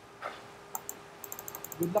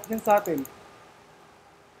 Good luck din sa atin.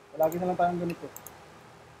 Palagi na lang tayong ganito.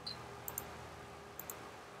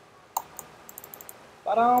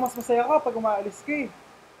 Parang mas masaya ka pag umaalis ka eh.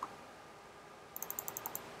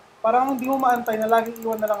 Parang hindi mo maantay na laging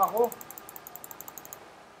iwan na lang ako.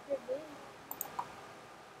 Bebe,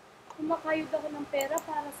 kumakayod ako ng pera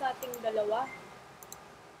para sa ating dalawa.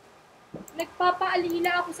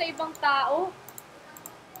 Nagpapaalila ako sa ibang tao.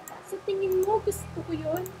 Sa tingin mo, gusto ko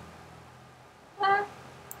yun? Ha?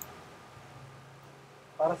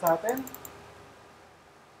 Para sa atin?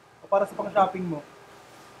 O para sa pang-shopping mo?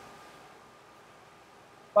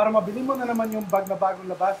 Para mabili mo na naman yung bag na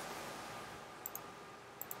bagong labas?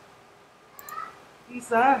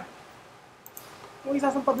 Isa! Kung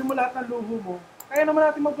isasampabi mo lahat ng luho mo, kaya naman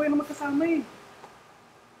natin mabuhay na magkasama eh.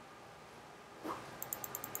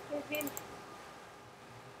 Kevin,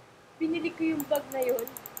 binili ko yung bag na yun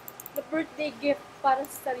na birthday gift para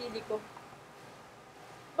sa sarili ko.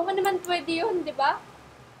 Baka naman pwede yun, di ba?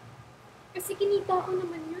 Kasi kinita ko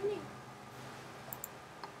naman yun eh.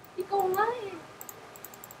 Ikaw nga eh.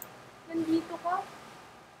 Nandito ka.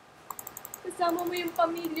 Kasama mo yung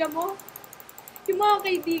pamilya mo. Yung mga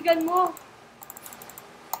kaibigan mo.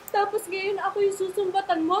 Tapos ngayon ako yung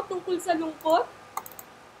susumbatan mo tungkol sa lungkot?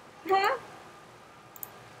 Ha?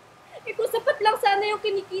 Eh kung sapat lang sana yung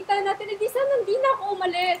kinikita natin, edi sana hindi na ako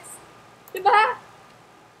umalis. Diba?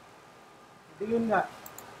 Hindi yun nga.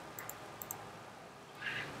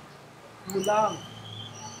 Kulang.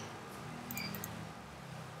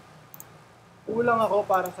 Kulang ako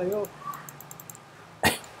para sa'yo.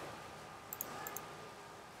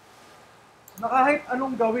 Na kahit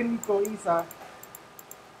anong gawin ko, Isa,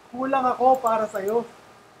 kulang ako para sa'yo.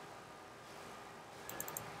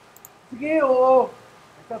 Sige, oo.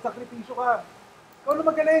 Nagsasakripisyo ka. Ikaw na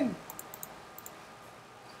magaling.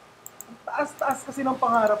 Ang taas-taas kasi ng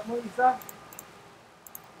pangarap mo, Isa.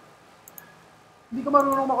 Hindi ka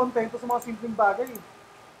marunong makontento sa mga simpleng bagay.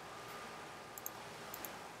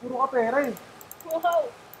 Puro ka pera eh. Wow!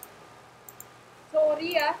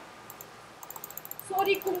 Sorry ah.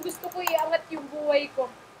 Sorry kung gusto ko iangat yung buhay ko.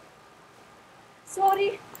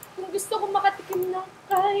 Sorry kung gusto ko makatikim ng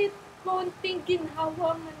kahit konting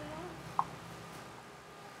ginhawa man lang.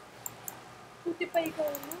 Buti pa ikaw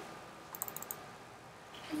na.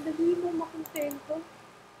 Ang dali mo makontento.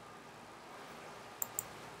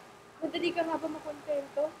 Madali ka nga ba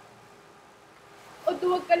makontento? O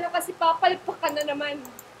duwag ka lang kasi papalpak ka na naman?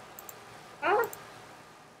 Ha?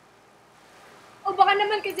 O baka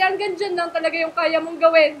naman kasi hanggang dyan lang talaga yung kaya mong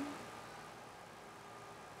gawin?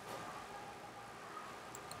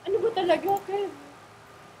 Ano ba talaga, Kev?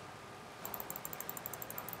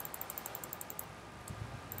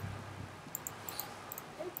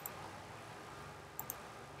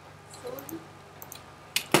 Sorry.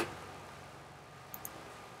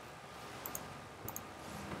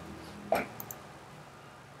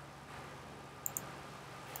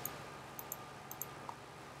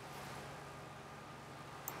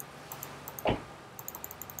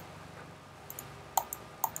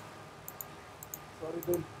 Sorry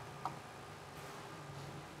dun.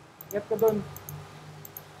 Ingat ka dun.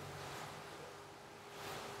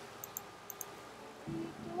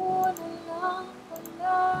 Dito na lang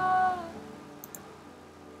pala.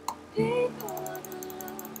 Dito na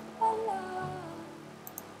lang pala.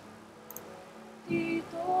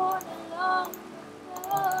 Dito na lang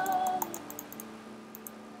pala.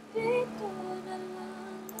 Dito na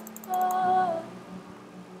lang pala.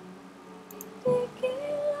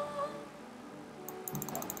 Tigilan.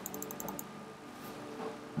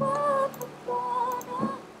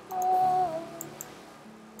 Mapapanan ko.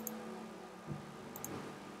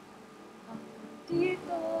 Dito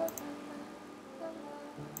na lang pala.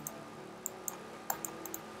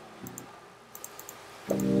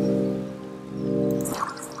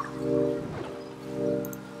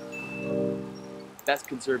 Best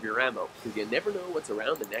conserve your ammo, because you never know what's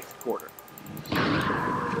around the next corner.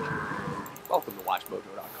 Welcome to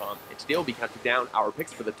WatchMojo.com, and today we'll be counting down our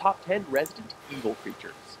picks for the top 10 Resident Evil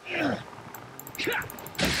creatures.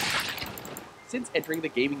 Since entering the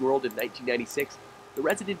gaming world in 1996, the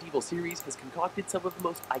Resident Evil series has concocted some of the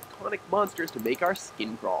most iconic monsters to make our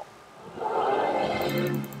skin crawl.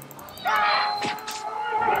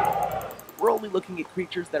 We're only looking at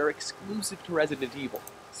creatures that are exclusive to Resident Evil,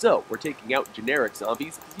 so we're taking out generic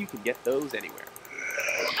zombies because you can get those anywhere.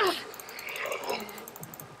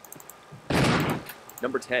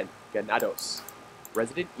 Number 10, Ganados,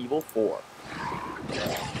 Resident Evil 4.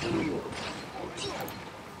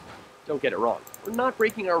 Don't get it wrong, we're not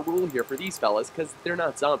breaking our rule here for these fellas because they're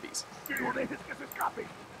not zombies.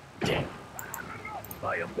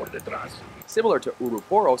 Similar to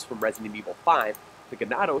Uroboros from Resident Evil 5, the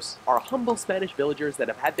Ganados are humble Spanish villagers that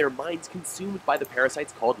have had their minds consumed by the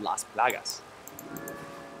parasites called Las Plagas.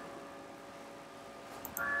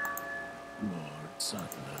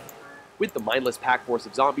 With the mindless pack force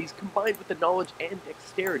of zombies combined with the knowledge and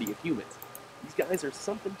dexterity of humans, these guys are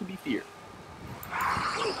something to be feared.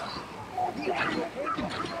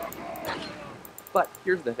 But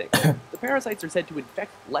here's the thing, the parasites are said to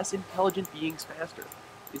infect less intelligent beings faster.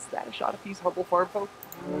 Is that a shot at these humble farm folk?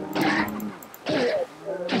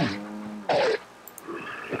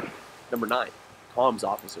 Number 9, Comms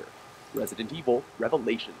Officer, Resident Evil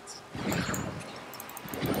Revelations.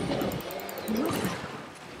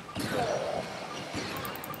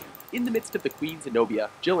 In the midst of the Queen Zenobia,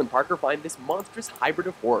 Jill and Parker find this monstrous hybrid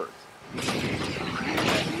of horrors.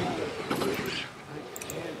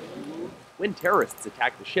 When terrorists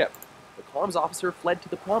attacked the ship, the comms officer fled to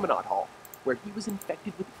the promenade hall, where he was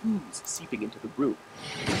infected with ooze seeping into the room.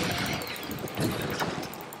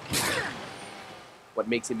 What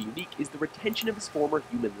makes him unique is the retention of his former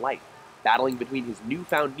human life, battling between his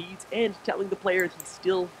newfound needs and telling the players he's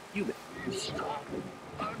still human.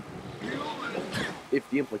 If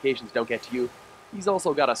the implications don't get to you, he's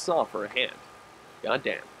also got a saw for a hand.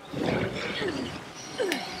 Goddamn.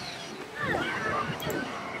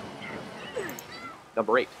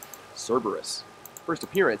 Number 8, Cerberus. First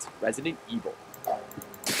appearance, Resident Evil.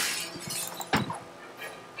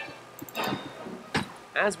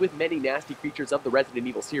 As with many nasty creatures of the Resident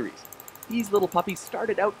Evil series, these little puppies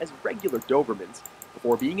started out as regular Dobermans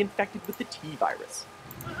before being infected with the T-virus.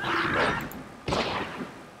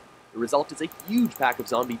 The result is a huge pack of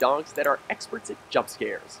zombie dogs that are experts at jump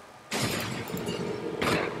scares.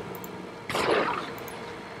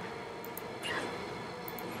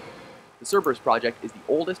 The Cerberus Project is the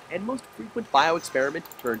oldest and most frequent bioexperiment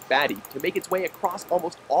turned baddie to make its way across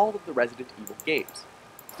almost all of the Resident Evil games.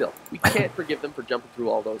 Still, we can't forgive them for jumping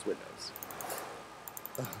through all those windows.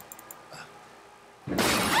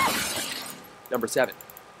 Number 7.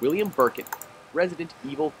 William Birkin, Resident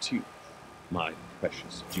Evil 2. My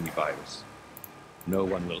precious G-Virus. No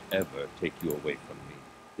one will ever take you away from me.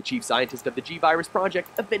 The chief scientist of the G-Virus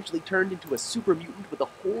Project eventually turned into a super mutant with a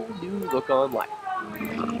whole new look on life.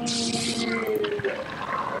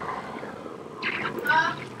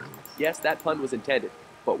 Yes, that pun was intended,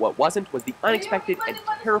 but what wasn't was the unexpected and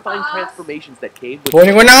terrifying transformations that came with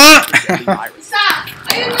Kunin ko na nga! G-Virus.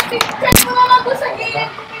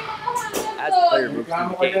 As the player moves through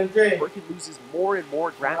the game, Birkin loses more and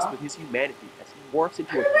more grasp of his humanity as he morphs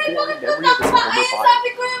into a gory memory of his former body. Sabi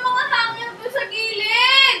ko yung mga hangin doon sa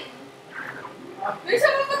gilid! Bisa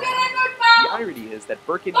mo mag-record pa? The irony is that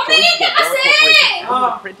Birkin joined the Umbrella Corporation as an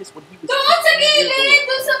apprentice when he was 15 years old.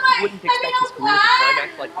 You wouldn't expect his career to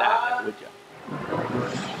climax like that, would you?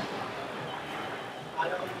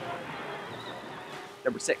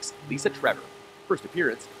 Number 6. Lisa Trevor. First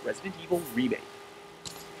appearance, Resident Evil Remake.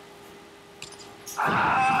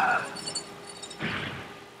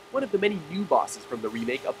 One of the many new bosses from the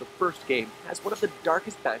remake of the first game has one of the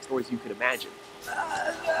darkest backstories you can imagine.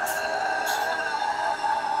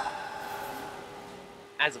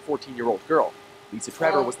 As a 14-year-old girl, Lisa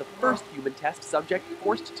Trevor was the first human test subject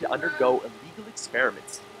forced to undergo illegal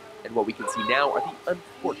experiments, and what we can see now are the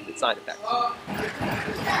unfortunate side effects.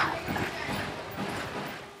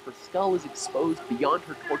 Her skull is exposed beyond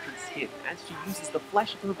her tortured skin as she uses the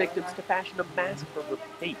flesh of her victims to fashion a mask for her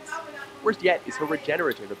face. Worst yet is her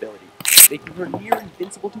regenerative ability, making her near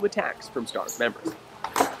invincible to attacks from STAR's members.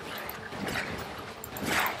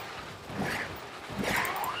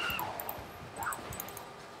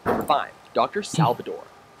 Number 5. Dr. Salvador,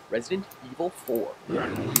 Resident Evil 4.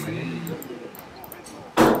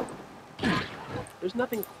 There's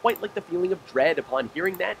nothing quite like the feeling of dread upon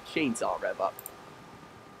hearing that chainsaw rev up.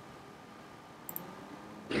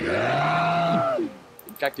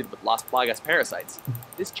 Infected with Las Plagas parasites,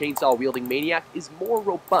 this chainsaw-wielding maniac is more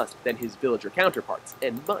robust than his villager counterparts,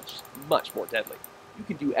 and much, much more deadly. You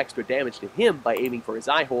can do extra damage to him by aiming for his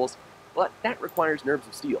eye holes, but that requires nerves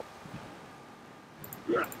of steel.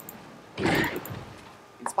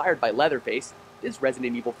 Inspired by Leatherface, this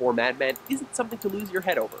Resident Evil 4 madman isn't something to lose your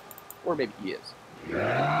head over. Or maybe he is.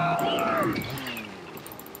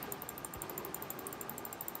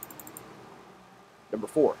 Number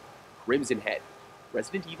 4. Crimson Head,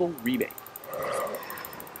 Resident Evil Remake.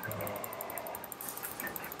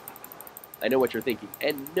 I know what you're thinking,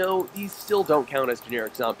 and no, these still don't count as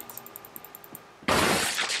generic zombies.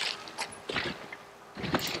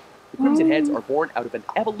 The Crimson Heads are born out of an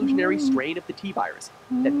evolutionary strain of the T-Virus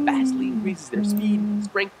that vastly increases their speed,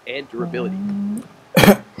 strength, and durability.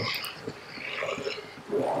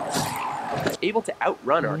 Able to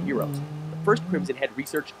outrun our heroes, the first Crimson Head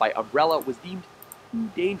researched by Umbrella was deemed too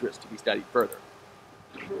dangerous to be studied further.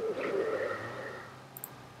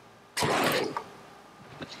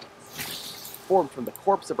 Formed from the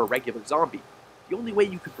corpse of a regular zombie, the only way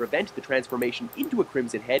you could prevent the transformation into a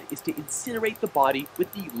Crimson Head is to incinerate the body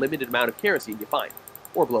with the limited amount of kerosene you find,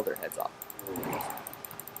 or blow their heads off.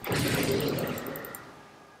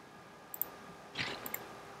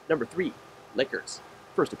 Number 3. Lickers.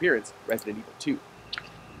 First appearance, Resident Evil 2.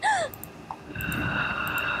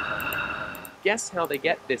 Guess how they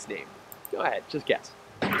get this name. Go ahead, just guess.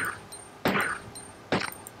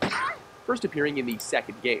 First appearing in the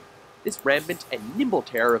second game, this rampant and nimble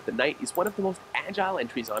terror of the night is one of the most agile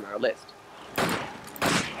entries on our list.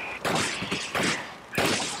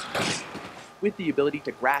 With the ability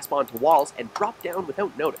to grasp onto walls and drop down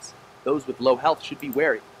without notice, those with low health should be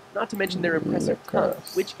wary, not to mention their impressive tongue,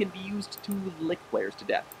 which can be used to lick players to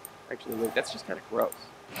death. Actually, that's just kind of gross.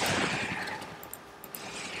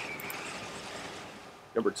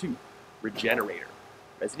 Number 2. Regenerator,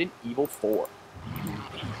 Resident Evil 4.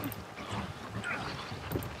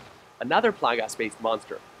 Another Plagas-based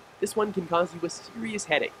monster. This one can cause you a serious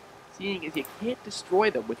headache, seeing as you can't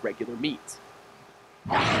destroy them with regular means.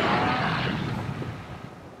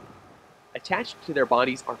 Attached to their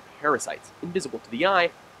bodies are parasites, invisible to the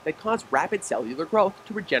eye, that cause rapid cellular growth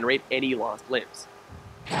to regenerate any lost limbs.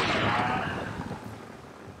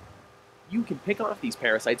 You can pick off these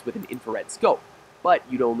parasites with an infrared scope, but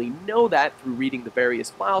you'd only know that through reading the various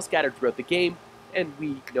files scattered throughout the game, and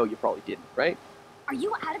we know you probably didn't, right? Are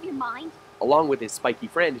you out of your mind? Along with his spiky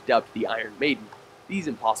friend dubbed the Iron Maiden, these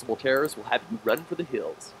impossible terrors will have you run for the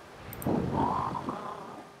hills.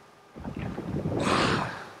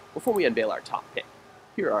 Before we unveil our top pick,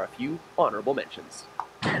 Here are a few honorable mentions.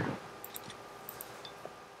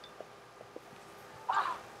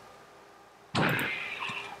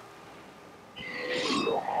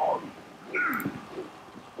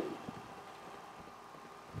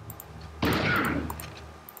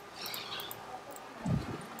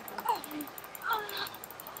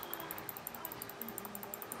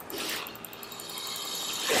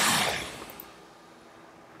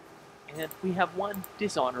 And we have one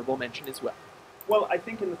dishonorable mention as well. Well, I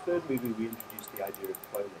think in the third movie we introduced the idea of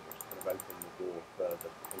cloning, which kind of opened the door for the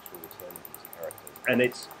potential return of these characters. And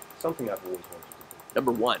it's something I've always wanted to do.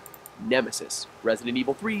 Number 1, Nemesis. Resident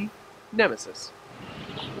Evil 3, Nemesis.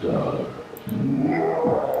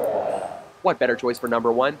 What better choice for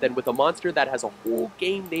number 1 than with a monster that has a whole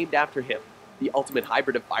game named after him? The ultimate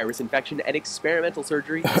hybrid of virus infection and experimental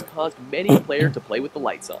surgery has caused many a player to play with the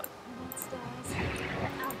lights on.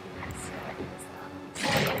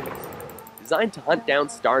 Designed to hunt down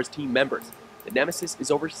STARS team members, the Nemesis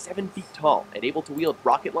is over 7 feet tall and able to wield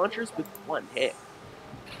rocket launchers with one hand.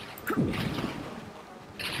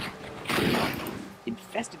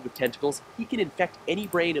 Infested with tentacles, he can infect any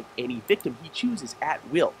brain of any victim he chooses at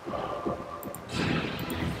will.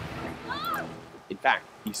 In fact,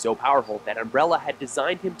 he's so powerful that Umbrella had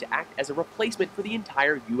designed him to act as a replacement for the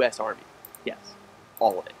entire US Army. Yes,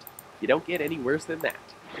 all of it. You don't get any worse than that.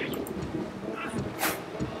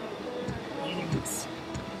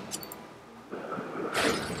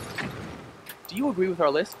 Do you agree with our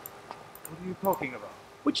list? What are you talking about?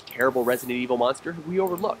 Which terrible Resident Evil monster have we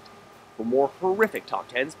overlooked? For more horrific top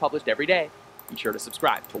 10s published every day, be sure to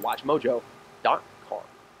subscribe to WatchMojo.com.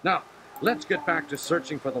 Now, let's get back to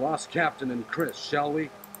searching for the lost captain and Chris, shall we?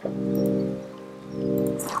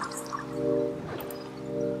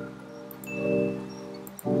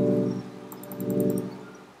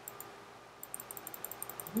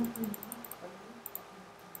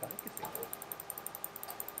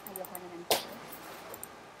 Ayoko na ng gabi.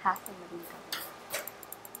 Hassle na rin kami.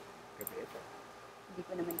 Gabi ito. Hindi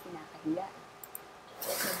ko naman kinakahiya.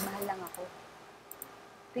 Nagmahal lang ako.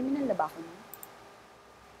 Criminal na ba ako nun?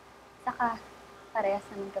 Saka, parehas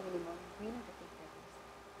naman kami ni Mom. We know the papers.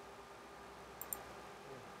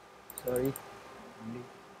 Sorry.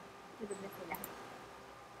 Tulog na sila.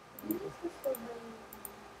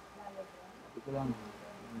 Sabi ko lang.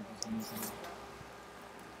 Unfortunately,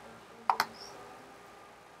 yes.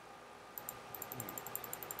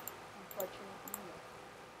 At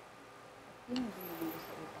yun hindi naging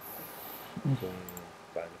sa utak ko. Kung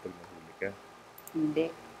paano pag mahuli ka? Hindi.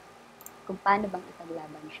 Kung paano bang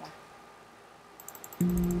ipaglaban siya.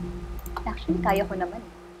 Actually, kaya ko naman.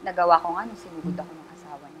 Nagawa ko nga nung sinugod ako ng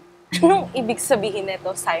asawa niya. Anong ibig sabihin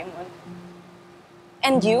nito, Simon?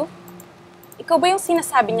 And you? Ikaw ba yung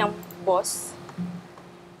sinasabi niyang boss?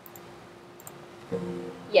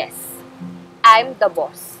 Yes. I'm the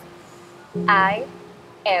boss. I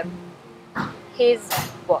am his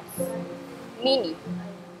boss. Meaning,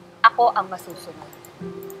 ako ang masusunod.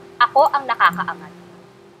 Ako ang nakakaangat.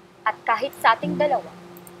 At kahit sa ating dalawa,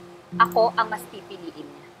 ako ang mas pipiliin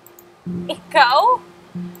niya. Ikaw?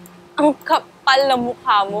 Ang kapal na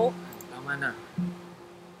mukha mo. Tama na.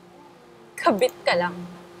 Kabit ka lang.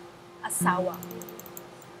 Asawa.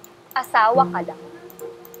 Asawa ka lang.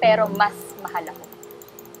 Pero mas mahal ako.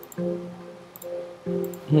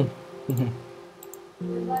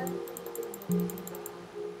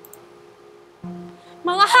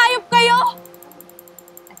 Mga hayop kayo!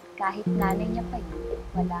 At kahit nanay niya pa yun,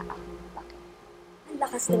 wala akong pake. Ang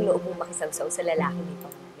lakas ng loob mong makisawsaw sa lalaki may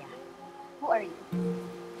pamilya. Who are you?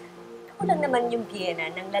 Ako lang naman yung biyena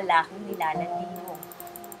ng lalaking nilalandi mo.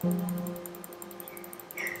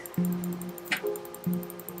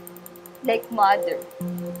 Like mother,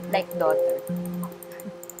 like daughter.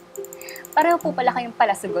 Pareho po pala kayong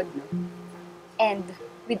palasugod, no? And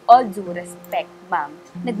with all due respect, ma'am,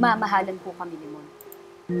 nagmamahalan po kami ni Mon.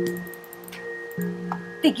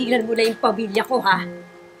 Tigilan mo na yung pamilya ko, ha?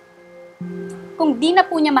 Kung di na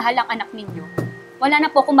po niya mahal ang anak ninyo, wala na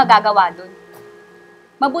po akong magagawa doon.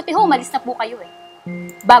 Mabuti ho, umalis na po kayo eh.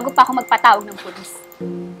 Bago pa ako magpatawag ng pulis.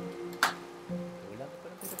 Wala ka pa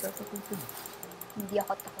lang pinagsasakutin. Hindi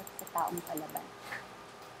ako takot sa taong palaban.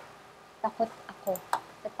 Takot ako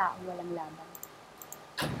sa taong walang laban.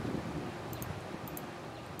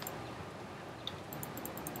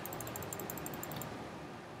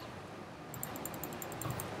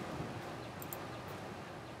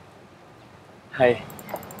 Hi.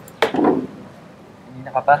 Kanina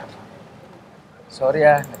ka pa? Sorry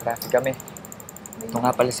na-traffic kami. Ito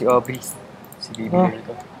nga pala si Aubrey. Si baby girl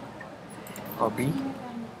ko. Aubrey,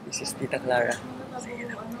 this is Tita Clara.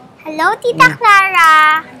 Hello, Tita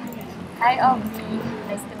Clara! Hi, Aubrey.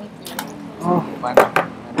 Oh, paano?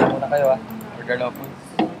 Nandito muna kayo Order na po.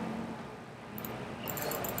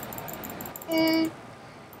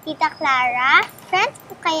 Tita Clara, friends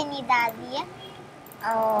po kayo ni Daddy?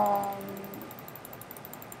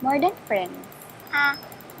 More than friends.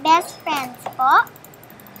 Best friends po?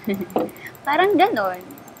 Parang ganon.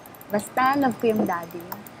 Basta love ko yung daddy.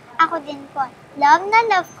 Ako din po. Love na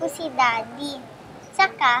love ko si Daddy.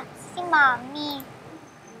 Saka si Mommy.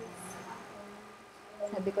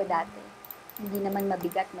 Sabi ko dati, hindi naman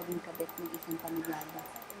mabigat maging kabit ng isang pamilyado.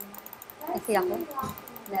 Kasi ako,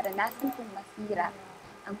 naranasan kong masira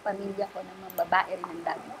ang pamilya ko ng mga babae rin ng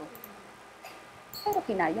daddy ko. Pero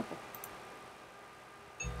kinaya ko.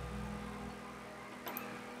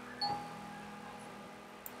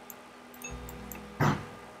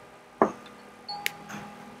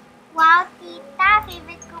 Wow, tita!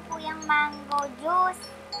 Favorite ko po yung mango juice.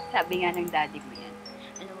 Sabi nga ng daddy ko yan.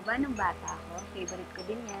 Alam mo ba, nung bata ako, favorite ko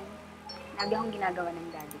din yan. Lagi akong ginagawa ng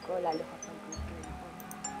daddy ko, lalo kapag good girl ako.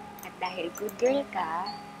 At dahil good girl ka,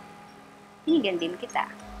 hinigan din kita.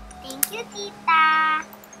 Thank you, tita!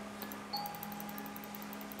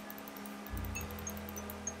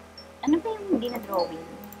 Ano ba yung hindi na drawing?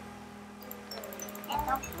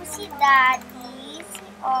 Ito po si Daddy, si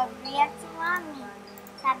Aubrey at si Mommy.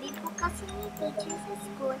 Sabi po kasi ni teacher sa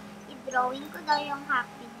school, i-drawing ko daw yung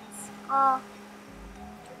happiness ko.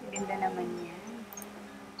 Ganda naman yan.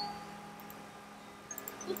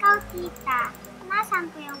 Ikaw, tita, nasaan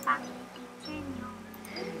po yung family picture niyo?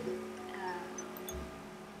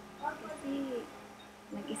 Kasi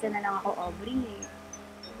nag-isa na lang ako, Aubrey eh.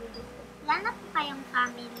 Wala na po kayong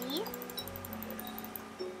family?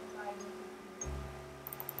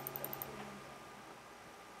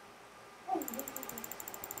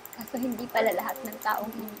 Kaso hindi pala lahat ng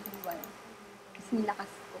taong iniiwan. Kasi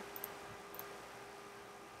lakas ko.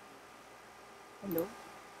 Hello?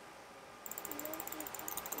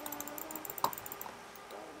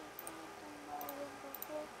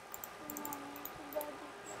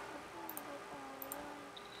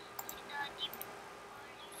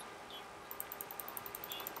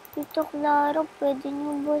 Tita Clara, pwede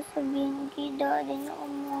niyo ba sabihin kay Daddy na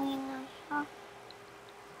umuwi na siya?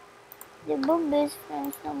 Diba best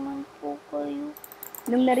friends naman po kayo?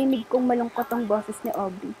 Nung narinig kong malungkot ang boses ni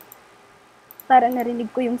Aubrey, parang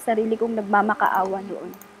narinig ko yung sarili kong nagmamakaawa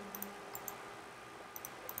noon.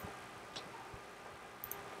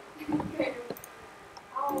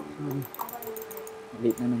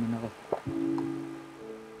 Late na naman ako.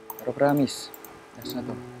 Pero promise, last na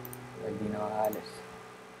to. Dahil di nakakaalis.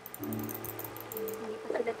 Hindi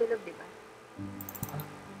pa sila tulog, di ba?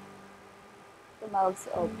 Tumawag si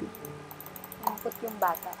Aubrey. Nangkot yung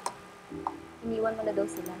bata. Iniwan mo na daw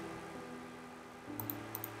sila.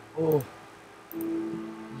 Oo.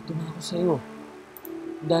 Dito na ako sa'yo.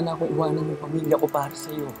 Handa na ako iwanan yung pamilya ko para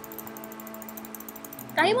sa'yo.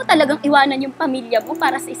 Kaya mo talagang iwanan yung pamilya mo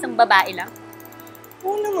para sa isang babae lang?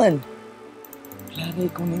 Oo naman. Clara,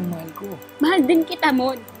 ikaw na yung mahal ko. Mahal din kita,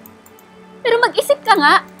 Mon. Pero mag-isip ka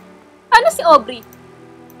nga. Paano si Aubrey?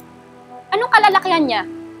 Anong kalalakihan niya?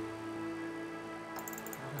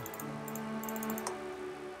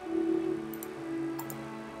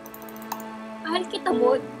 Mahal kita,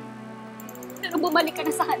 Mon. Pero bumalik ka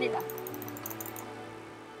na sa kanila.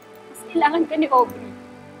 Mas kailangan ka ni Aubrey.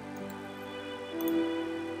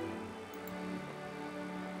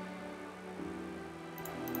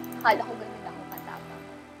 Akala ko ganun ako katapang.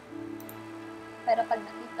 Pero pag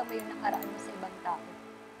nakita mo yung nakaraan mo sa ibang tao,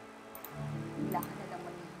 bigla ka na lang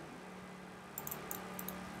magiging.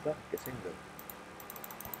 Bakit kasi hindi?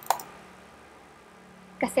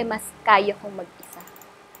 Kasi mas kaya kong mag-isa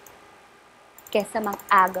kesa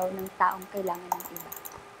mang-agaw ng taong kailangan ng iba.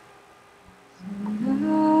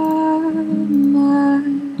 Salamat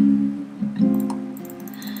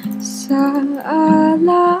sa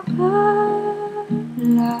alaala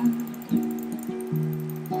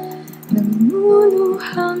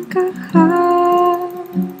namuluhang kahapon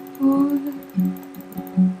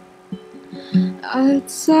at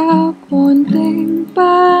sa konting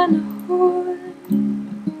panahon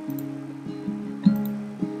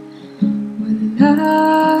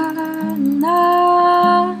wala na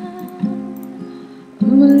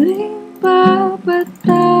muling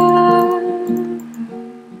babata.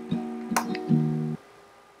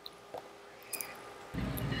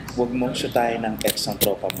 Huwag mong syutahin ng ex ng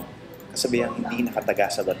tropa mo. Kasabihang hindi nakataga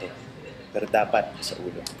sa bato. Pero dapat sa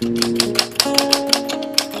ulo.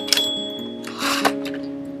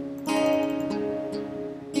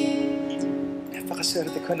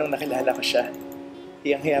 Napakaswerte ko nung nakilala ko siya.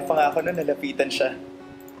 Hiyang-hiya pa nga ako nung nalapitan siya.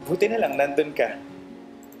 Buti na lang nandun ka.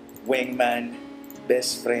 Wingman,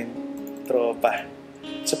 best friend, Tropa.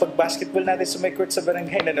 Sa pag-basketball natin sa may court sa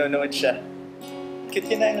barangay, nanonood siya. Cute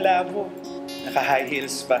yun na ang labo. Naka-high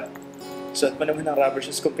heels pa. Suot pa naman ang rubber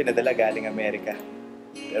shoes kung pinadala galing Amerika.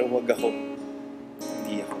 Pero wag ako.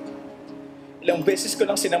 Hindi ako. Ilang beses ko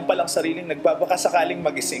lang sinampal ang sariling nagbabaka sakaling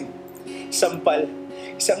magising. Sampal.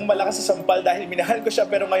 Isang malakas sa sampal dahil minahal ko siya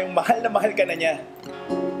pero ngayong mahal na mahal ka na niya.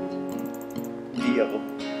 Hindi ako.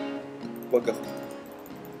 Wag ako.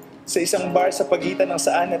 Sa isang bar sa pagitan ng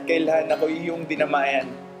saan at kailan ako iyong dinamayan.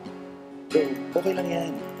 Bro, okay lang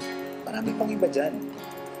yan. Marami pang iba dyan.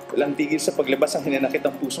 Walang tigil sa paglabas ang hinanakit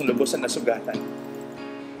ang pusong lubusan na sugatan.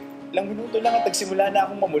 Ilang minuto lang at nagsimula na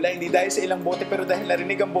akong mamula, hindi dahil sa ilang bote pero dahil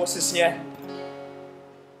narinig ang boses niya.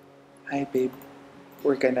 Hi babe,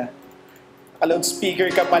 where ka na?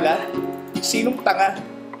 Naka-loudspeaker ka pala? Sinong tanga?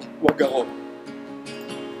 Wag ako.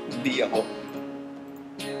 Hindi ako.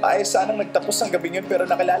 Maayos sanang nagtapos ang gabing yun pero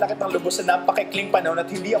nakilala kitang lubos sa napakikling panahon at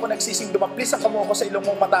hindi ako nagsising dumaplis ang kamo ko sa ilong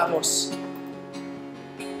mong matangos.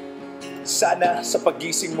 Sana sa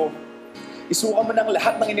paggising mo, isuka mo ng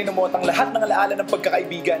lahat ng ininomot, ang lahat ng alaala ng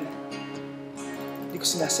pagkakaibigan. Hindi ko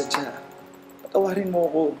sinasadya. Patawarin mo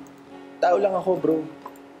ako. Tao lang ako, bro.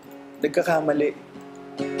 Nagkakamali.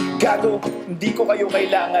 Gago, hindi ko kayo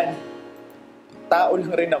kailangan. Tao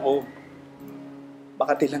lang rin ako.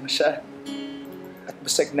 Makati lang siya. At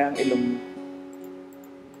basag na ang ilong mo.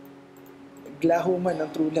 Naglaho man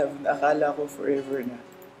ang true love na akala ko forever na.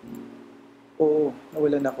 Oo,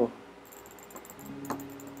 nawalan ako.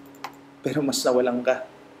 Pero mas nawalan ka.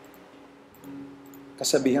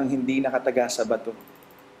 Kasabihang hindi nakataga sa bato.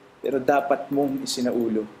 Pero dapat mong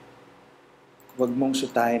isinaulo. Huwag mong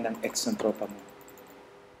sutahin ang ex ng tropa mo.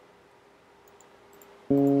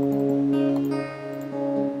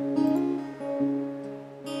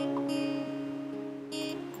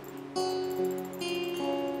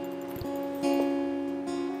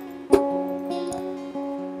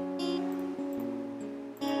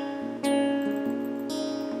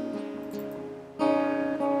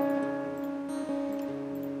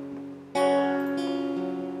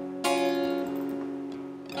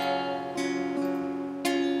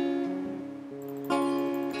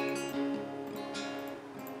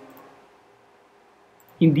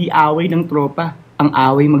 Hindi away ng tropa, ang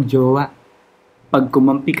away magjowa. Pag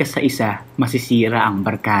kumampi ka sa isa, masisira ang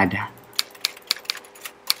barkada.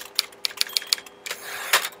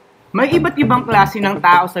 May iba't ibang klase ng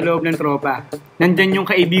tao sa loob ng tropa. Nandyan yung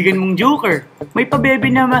kaibigan mong joker. May pabebe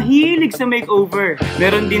na mahilig sa makeover.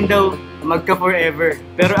 Meron din daw magka-forever.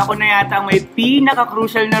 Pero ako na yata ang may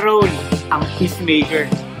pinaka-crucial na role, ang peacemaker.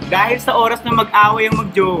 Dahil sa oras na mag-away ang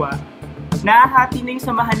magjowa, nahahati na yung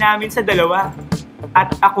samahan namin sa dalawa.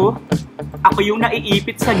 At ako yung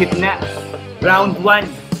naiipit sa gitna. Round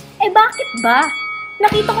 1. Eh bakit ba?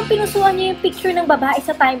 Nakita kong pinusuan niya yung picture ng babae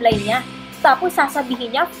sa timeline niya. Tapos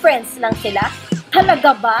sasabihin niya, friends lang sila?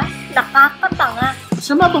 Talaga ba? Nakakatanga.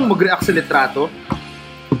 Masama bang mag-react sa litrato?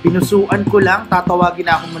 Pinusuan ko lang, tatawagin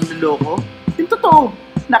na akong manluloko? Yung totoo,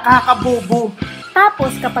 nakakabobo.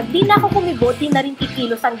 Tapos kapag di na ako kumibo, di na rin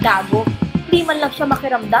kikilos ang gago. Di man lang siya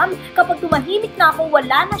makiramdam, kapag tumahimik na ako,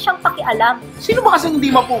 wala na siyang pakialam. Sino ba kasing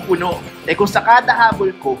hindi mapupuno? Eh kung sa kada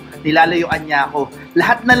habol ko, nilalayuan niya ako.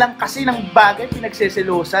 Lahat na lang kasi ng bagay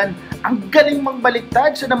pinagseselosan. Ang galing mang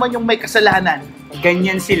baliktad, siya naman yung may kasalanan.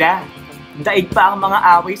 Ganyan sila. Daig pa ang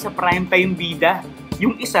mga away sa primetime bida.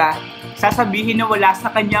 Yung isa, sasabihin na wala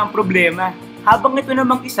sa kanya ang problema. Habang ito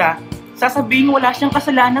namang isa, sasabihin wala siyang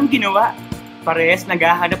kasalanang ginawa. Parehas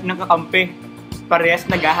naghahanap ng kakampi. Parehas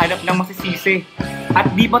naghahanap ng masisisi.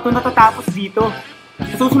 At di pa ito natatapos dito.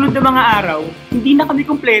 Sa susunod na mga araw, hindi na kami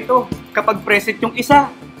kumpleto. Kapag present yung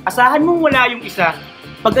isa, asahan mong wala yung isa.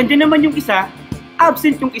 Pag andyan naman yung isa,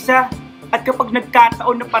 absent yung isa. At kapag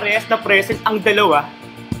nagkataon na parehas na present ang dalawa,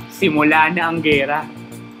 simula na ang gera.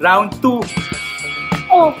 Round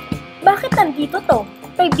 2. Oh, bakit nandito to?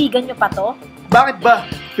 Kaibigan nyo pa to? Bakit ba?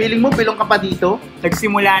 Feeling mo bilong ka pa dito?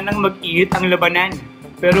 Nagsimula nang mag-init ang labanan.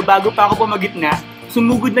 Pero bago pa ako pumagitna,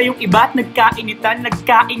 sumugod na yung iba at nagkainitan,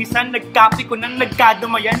 nagkainisan, nagkapikunan,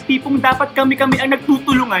 nagkadumayan. Tipong dapat kami-kami ang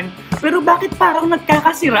nagtutulungan. Pero bakit parang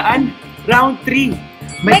nagkakasiraan? Round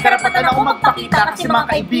 3. May karapatan ako magpakita kasi mga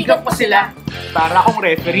kaibigan ko sila. Para akong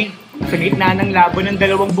referee, sa gitna ng laban ng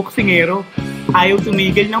dalawang boksingero. Ayaw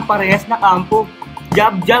tumigil ng parehas na kampo.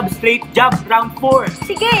 Jab, jab, straight jab, round 4.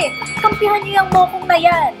 Sige, kampihan niyo yung mokong na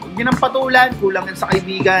yan. Huwag niyo nang patulan, kulang yan sa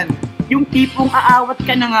kaibigan. Yung tipong aawat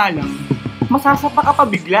ka na nga lang, masasapa ka pa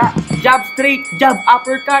bigla. Jab straight, jab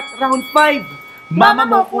uppercut, round 5. Mama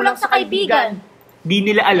mo, kulang sa kaibigan. Di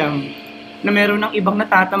nila alam na meron ng ibang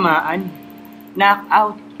natatamaan.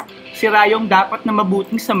 Knockout. Sira yung dapat na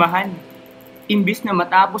mabuting samahan. imbis na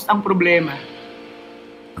matapos ang problema.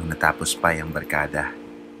 Ang natapos pa yung barkada.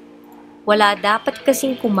 Wala dapat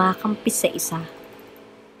kasing kumakampi sa isa.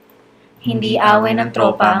 Hindi away ng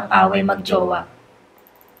tropa ang away magjowa.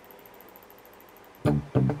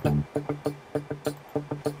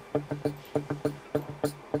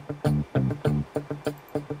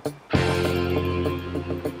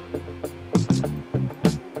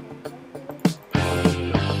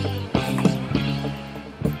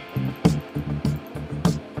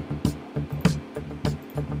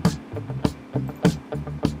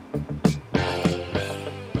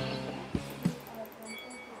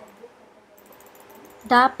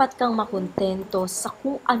 Dapat kang makontento sa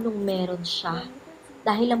kung anong meron siya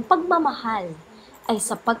dahil ang pagmamahal ay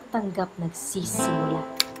sa pagtanggap nagsisimula.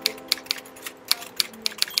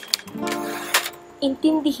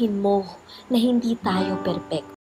 Intindihin mo na hindi tayo perpekto.